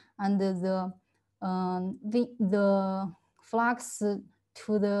MRI, and the flux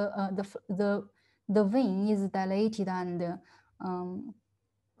to the vein is dilated and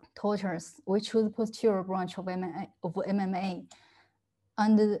tortuous, which was posterior branch of MMA.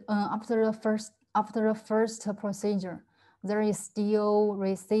 And after the first procedure, there is still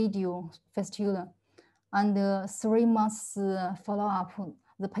residual fistula. And 3 months follow-up,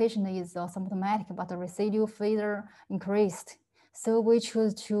 the patient is symptomatic, but the residual further increased. So we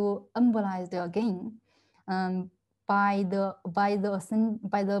choose to embolize again by the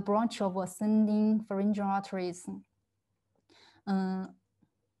branch of ascending pharyngeal arteries.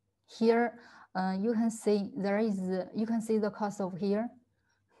 Here you can see the cause of here.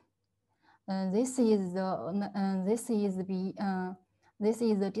 This is the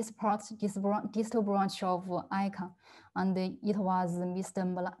distal branch of ICA, and it was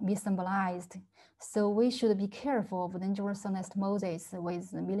misembolized. So we should be careful of dangerous anastomosis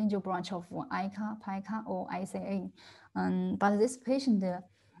with meningeal branch of ICA, PICA, or ICA. But this patient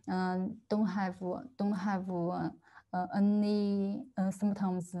don't have any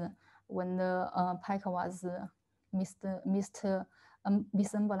symptoms when the PICA was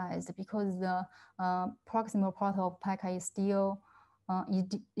misembolized, because the proximal part of PICA is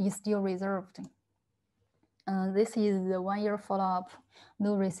still reserved. This is the 1-year follow-up,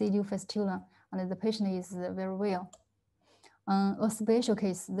 no residual fistula, and the patient is very well. A special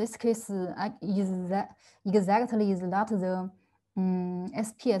case, this case is exactly not the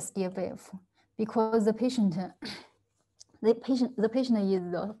SPS DAVF, because the patient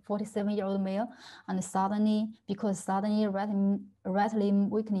is a 47-year-old male, and suddenly rattling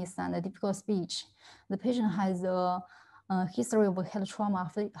weakness and difficult speech. The patient has a history of head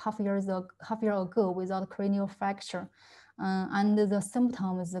trauma half year ago without cranial fracture, and the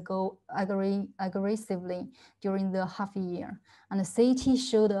symptoms go aggressively during the half year. And the CT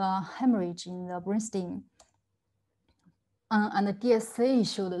showed a hemorrhage in the brainstem, and the DSA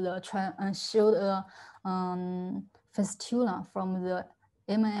showed a fistula from the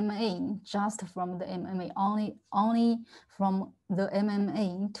MMA, just from the MMA, only from the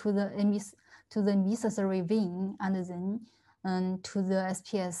MMA to the mesenteric vein, and then to the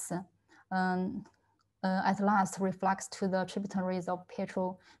SPS. At last reflects to the tributaries of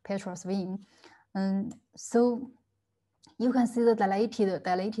Petro's vein. So you can see the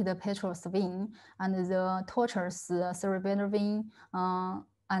dilated Petro vein and the tortuous cerebellar vein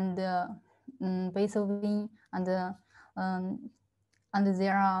and basal vein, and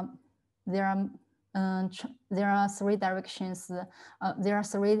there are three directions. There are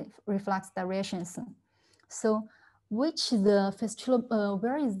three reflex directions. So, which the fistula?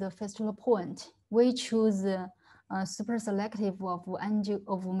 Where is the fistula point? We choose super selective of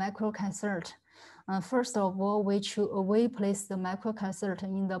microcalcite. First of all, we place the microcalcite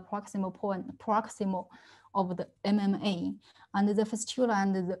in the proximal of the MMA, and the fistula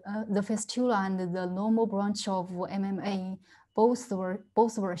and the normal branch of MMA both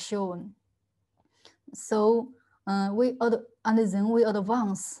were shown. So then we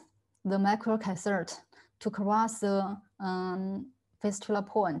advance the microcalcite to cross the fistula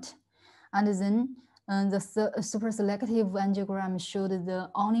point, and then the super selective angiogram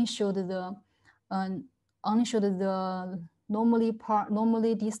only showed the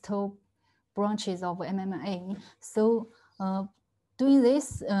normally distal branches of MMA. So by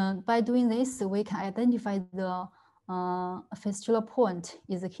doing this, we can identify the fistula point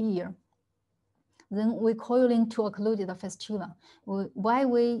is here. Then we coiling to occlude the fistula. Why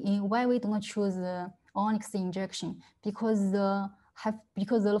we do not choose the onyx injection? Because the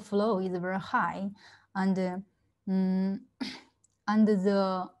flow is very high, and the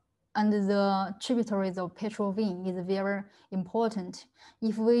tributaries of Petro vein is very important.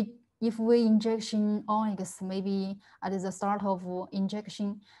 If we injection onyx, maybe at the start of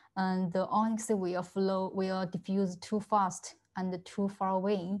injection, and the onyx will diffuse too fast and too far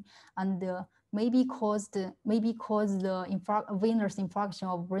away, and maybe cause the venous infarction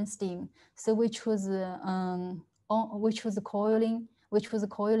of brainstem. So we choose coiling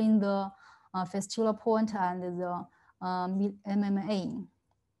the fistula point and the MMA.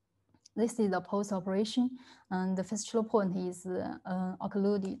 This is the post-operation, and the fistula point is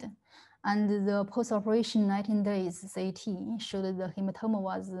occluded. And the post-operation 19 days CT showed the hematoma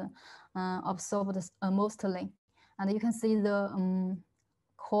was absorbed mostly. And you can see the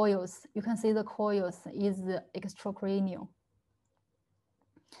coils. You can see the coils is extracranial.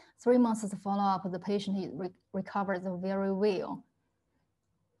 3 months of follow-up, the patient recovers very well.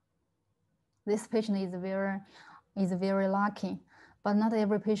 This patient is very lucky, but not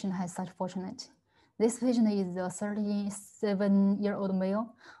every patient has such fortunate. This patient is a 37-year-old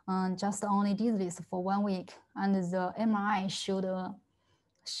male, just only did this for 1 week, and the MRI showed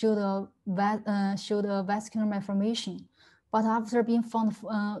a vascular malformation. But after being found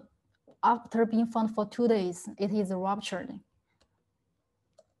for 2 days, it is ruptured.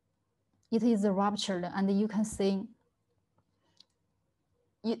 It is ruptured, and you can see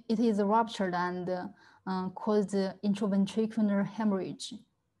it is ruptured and caused intraventricular hemorrhage.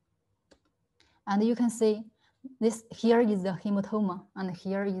 And you can see this here is the hematoma, and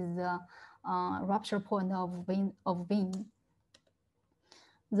here is the rupture point of vein.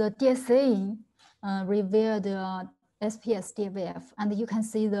 The DSA revealed SPS DAVF, and you can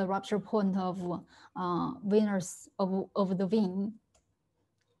see the rupture point of venous of the vein.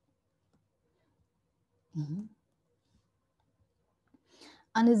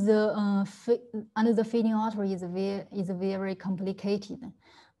 And the feeding artery is very complicated,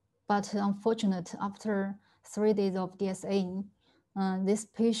 but unfortunate after 3 days of DSA, this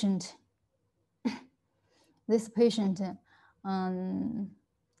patient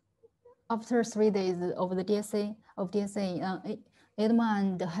after 3 days of the DSA edema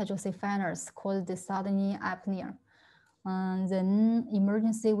and hydrocephalus caused the sudden apnea. Then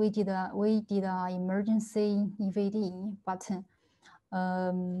emergency, we did a emergency EVD, but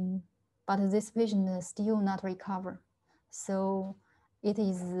this patient still not recover. So it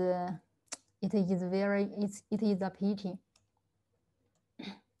is a pity.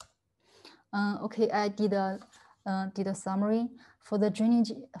 Okay, I did a summary for the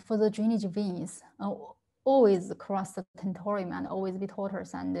drainage veins. Always cross the tentorium and always be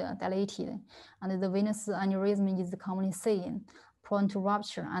tortuous and dilated, and the venous aneurysm is commonly seen, prone to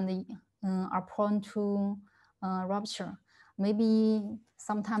rupture, and are prone to rupture. Maybe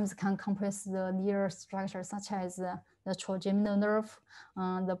sometimes can compress the near structure such as the trigeminal nerve,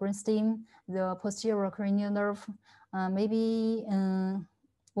 the brainstem, the posterior cranial nerve. Maybe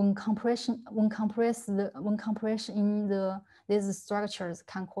when compression in these structures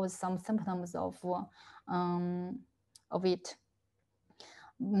can cause some symptoms of it.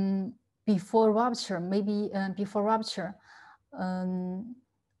 Before rupture,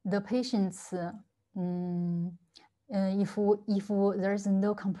 the patients, if there is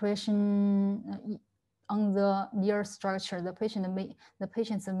no compression on the near structure, the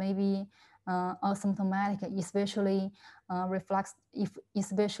patients may be asymptomatic, especially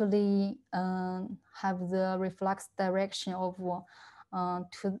especially have the reflux direction of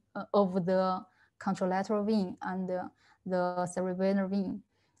the contralateral vein and the cerebellar vein.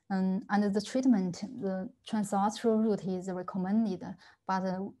 And the treatment, the transarterial route is recommended, but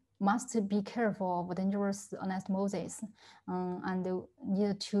must be careful of dangerous anastomosis and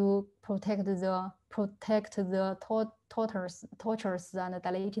need to protect the tortuous and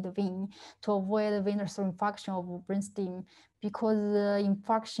dilated vein to avoid venous infection of brainstem, because the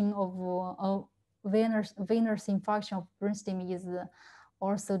infection of venous infection of brainstem is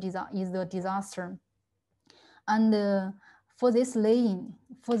also a disaster. And for this laying,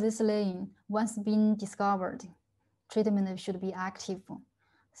 once been discovered, treatment should be active.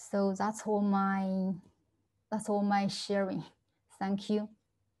 So that's all my sharing. Thank you.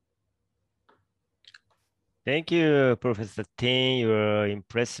 Thank you, Professor Tin, your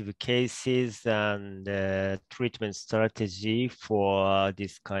impressive cases and treatment strategy for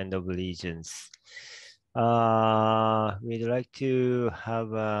this kind of lesions. We'd like to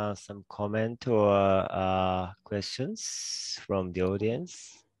have some comment or questions from the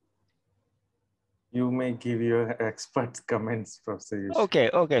audience. You may give your expert comments, Professor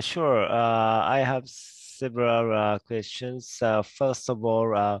Yushi. Okay, sure. I have several questions. First of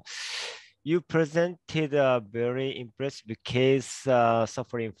all, you presented a very impressive case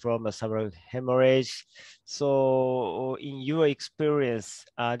suffering from a cerebral hemorrhage. So in your experience,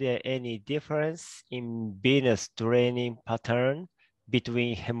 are there any difference in venous draining pattern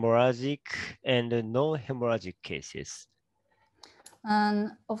between hemorrhagic and non-hemorrhagic cases?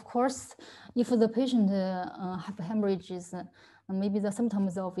 And of course, if the patient have hemorrhages, maybe the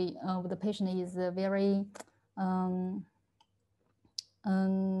symptoms of the patient is very,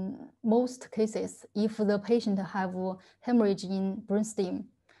 most cases, if the patient have hemorrhage in brainstem,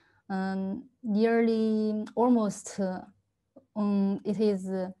 nearly almost, it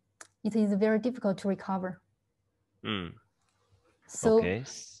is very difficult to recover. So, okay.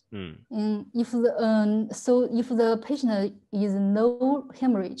 if the patient is no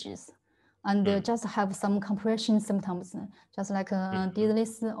hemorrhages and just have some compression symptoms, just like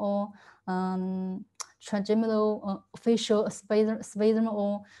dizziness or trigeminal facial spasm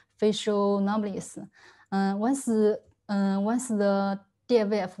or facial numbness, once the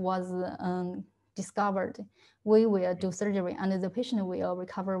DAVF was discovered, we will do surgery and the patient will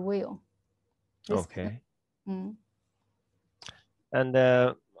recover well. Okay. And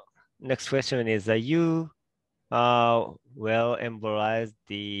next question is, you well embolized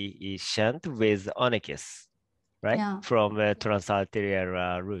the shunt with onychus, right? Yeah. From a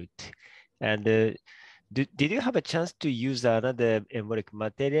transarterial route. And did you have a chance to use another embolic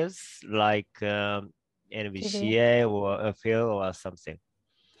materials like NVCA or fill or something?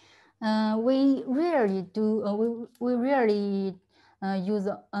 We rarely do. We rarely use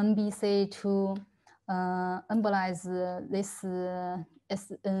NBC to embolize this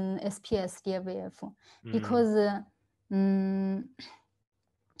SPS DAVF because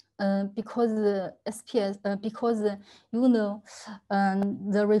SPS because you know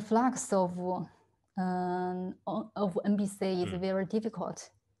the reflux of NBC is very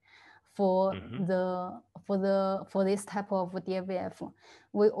difficult for this type of DAVF.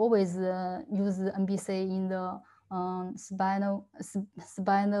 We always use NBC in the spinal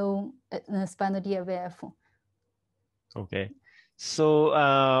DAVF. Okay, so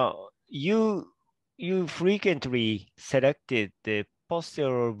you frequently selected the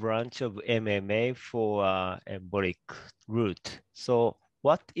posterior branch of MMA for embolic route. So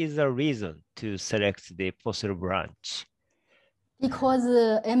what is the reason to select the posterior branch? Because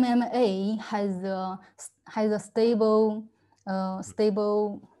MMA has a stable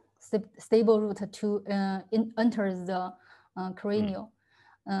route to enter the cranial,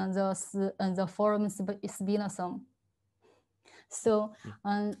 the foramen spinosum. So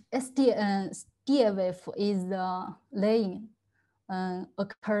DAVF is the laying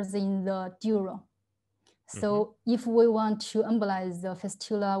occurs in the dura. So if we want to embolize the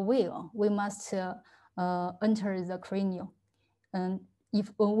fistula wheel, we must enter the cranial. And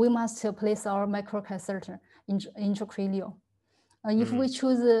if we must place our microcatheter intracranial. If we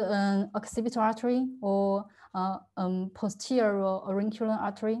choose occipital artery or posterior auricular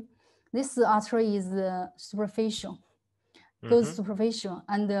artery, this artery is superficial, goes superficial,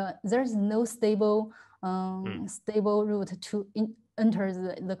 and there is no stable route to enter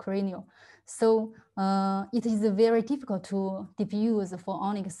the cranial. So it is very difficult to diffuse for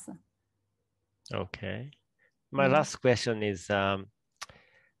onyx. Okay. My last question is,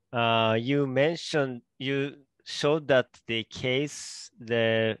 you mentioned you showed that the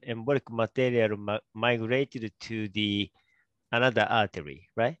embolic material migrated to the another artery,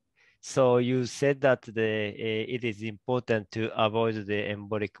 right? So you said that it is important to avoid the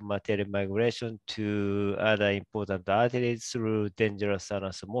embolic material migration to other important arteries through dangerous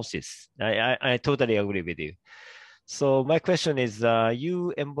anastomosis. I totally agree with you. So my question is,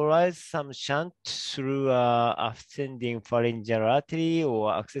 you embolize some shunt through ascending pharyngeal artery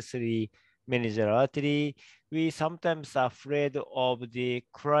or accessory meningeal artery. We sometimes are afraid of the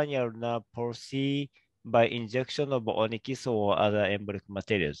cranial nerve palsy by injection of onychis or other embolic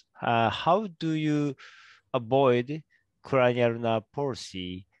materials. How do you avoid cranial nerve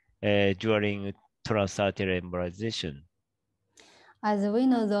palsy during transarterial embolization? As we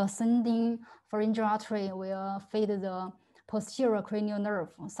know, the ascending pharyngeal artery will feed the posterior cranial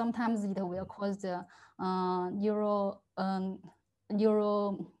nerve. Sometimes it will cause the neural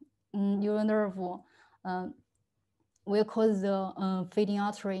nerve will cause the feeding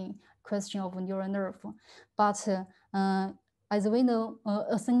artery question of neural nerve. But as we know,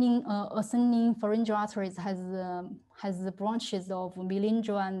 ascending pharyngeal arteries has the branches of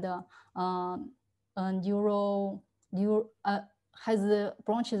meningeal and has the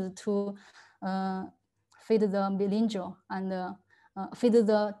branches to feed the meningeal and feed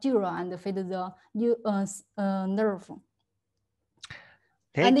the dura and feed the nerve.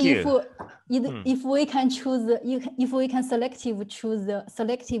 Thank you. If we can choose, if we can selective choose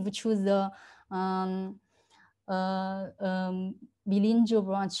the meningeal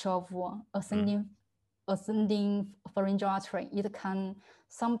branch of ascending pharyngeal artery, it can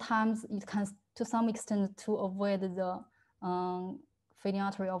to some extent to avoid the feeding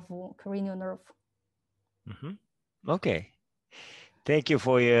artery of cranial nerve. Okay. Thank you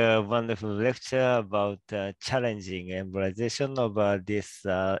for your wonderful lecture about challenging embolization of these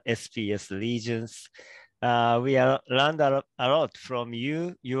SPS lesions. We learned a lot from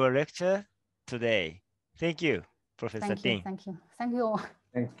your lecture today. Thank you, Professor Ting. Thank you. Thank you.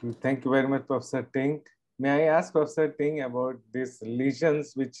 Thank you. Thank you very much, Professor Ting. May I ask Professor Ting about these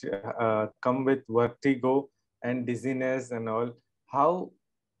lesions which come with vertigo and dizziness and all? How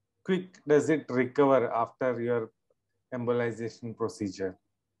quick does it recover after your embolization procedure?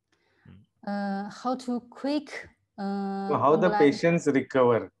 How to quick? How the patients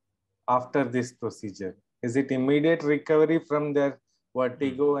recover after this procedure? Is it immediate recovery from their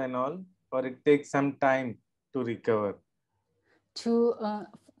vertigo and all, or it takes some time to recover?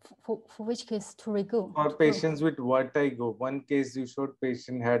 For which case to recover? For patients with vertigo, one case you showed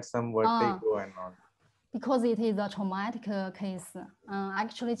patient had some vertigo and all. Because it is a traumatic case.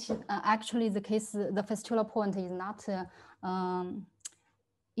 Actually, the fistula point is not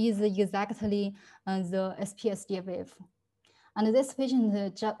is exactly the SPS DAVF. And this patient,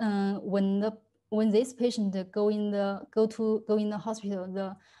 when this patient go in the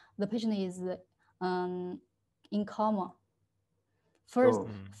hospital, the patient is in coma.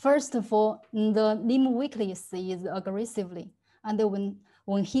 First of all, the limb weakness is aggressively, and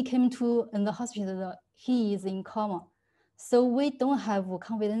when he came to in the hospital, he is in coma. So we don't have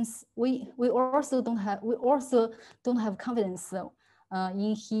confidence. We also don't have confidence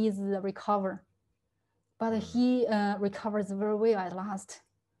in his recovery. But he recovers very well at last.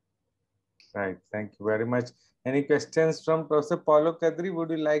 Right. Thank you very much. Any questions from Professor Paulo Kadri?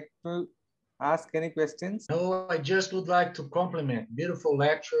 Would you like to ask any questions? No, I just would like to compliment. Beautiful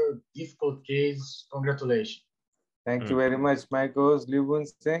lecture, difficult case. Congratulations. Thank you very much, my co-host Liu Bun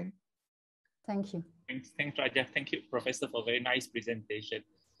Seng. Thank you. Thanks, Raja. Thank you, Professor, for a very nice presentation.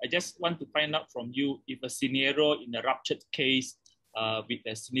 I just want to find out from you if a scenario in a ruptured case with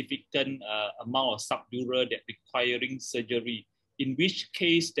a significant amount of subdural that requiring surgery, in which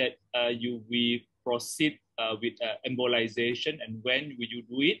case that you will proceed with embolization, and when will you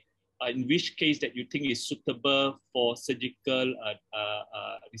do it? In which case that you think is suitable for surgical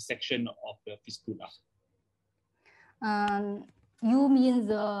resection of the fistula? You mean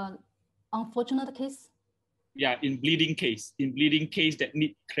the unfortunate case? Yeah, in bleeding case that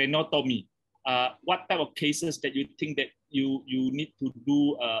need craniotomy. What type of cases that you think that you need to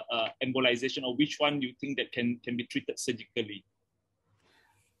do embolization, or which one you think that can be treated surgically?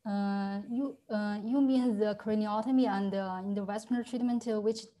 You mean the craniotomy and endovascular treatment,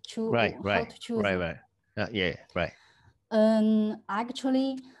 which to how to choose? Right. Yeah, right.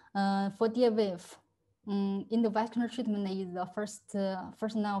 Actually, for DAVF, endovascular treatment is the first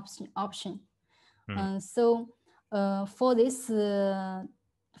option. So for this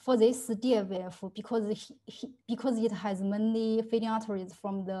DAVF, because it has many feeding arteries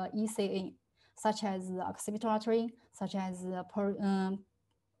from the ECA, such as the occipital artery, such as the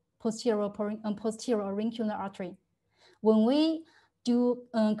posterior auricular artery. When we do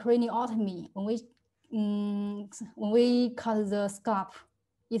craniotomy, when we cut the scalp,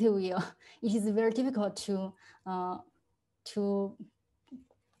 it is very difficult to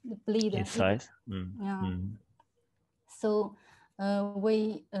bleed. Inside. Yeah. So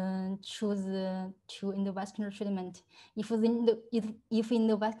we choose to endovascular treatment. If in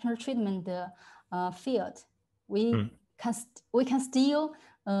the vascular treatment failed, we can still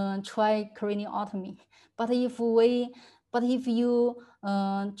try craniotomy. But if you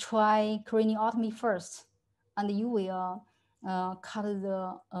try craniotomy first, and you will cut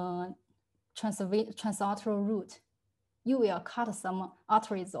the transarterial route, you will cut some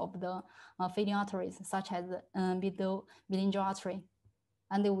arteries of the feeding arteries, such as midlingual artery,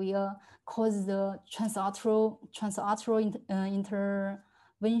 and will cause the transarterial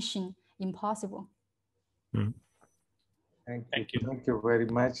intervention impossible. Thank you. Thank you very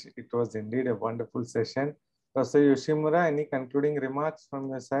much. It was indeed a wonderful session. Professor Yoshimura, any concluding remarks from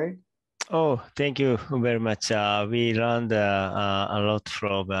your side? Oh, thank you very much. We learned a lot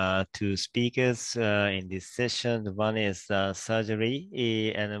from two speakers in this session. One is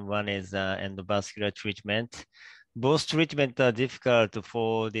surgery and one is endovascular treatment. Both treatments are difficult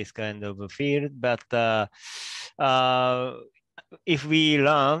for this kind of field, but if we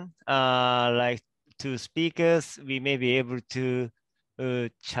learn like two speakers, we may be able to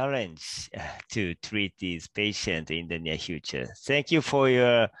challenge to treat these patients in the near future. Thank you for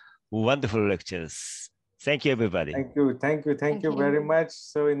your wonderful lectures. Thank you, everybody. Thank you very much.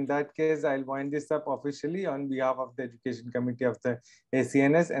 So in that case, I'll wind this up officially on behalf of the Education Committee of the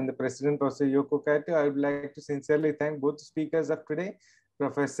ACNS and the President, Professor Yoko Kato. I would like to sincerely thank both speakers of today,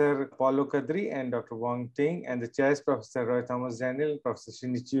 Professor Paulo Kadri and Dr. Wong Ting, and the chairs, Professor Roy Thomas Daniel, Professor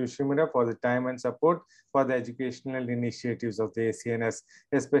Shinichi Yoshimura, for the time and support for the educational initiatives of the ACNS.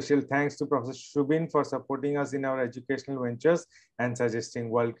 A special thanks to Professor Shubin for supporting us in our educational ventures and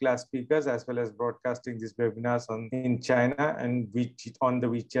suggesting world-class speakers, as well as broadcasting these webinars in China and on the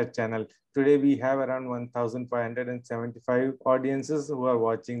WeChat channel. Today, we have around 1,575 audiences who are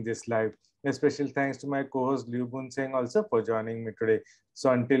watching this live. A special thanks to my co-host Liu Bun Seng also for joining me today.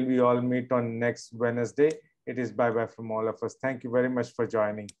 So until we all meet on next Wednesday, it is bye-bye from all of us. Thank you very much for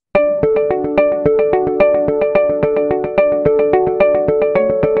joining.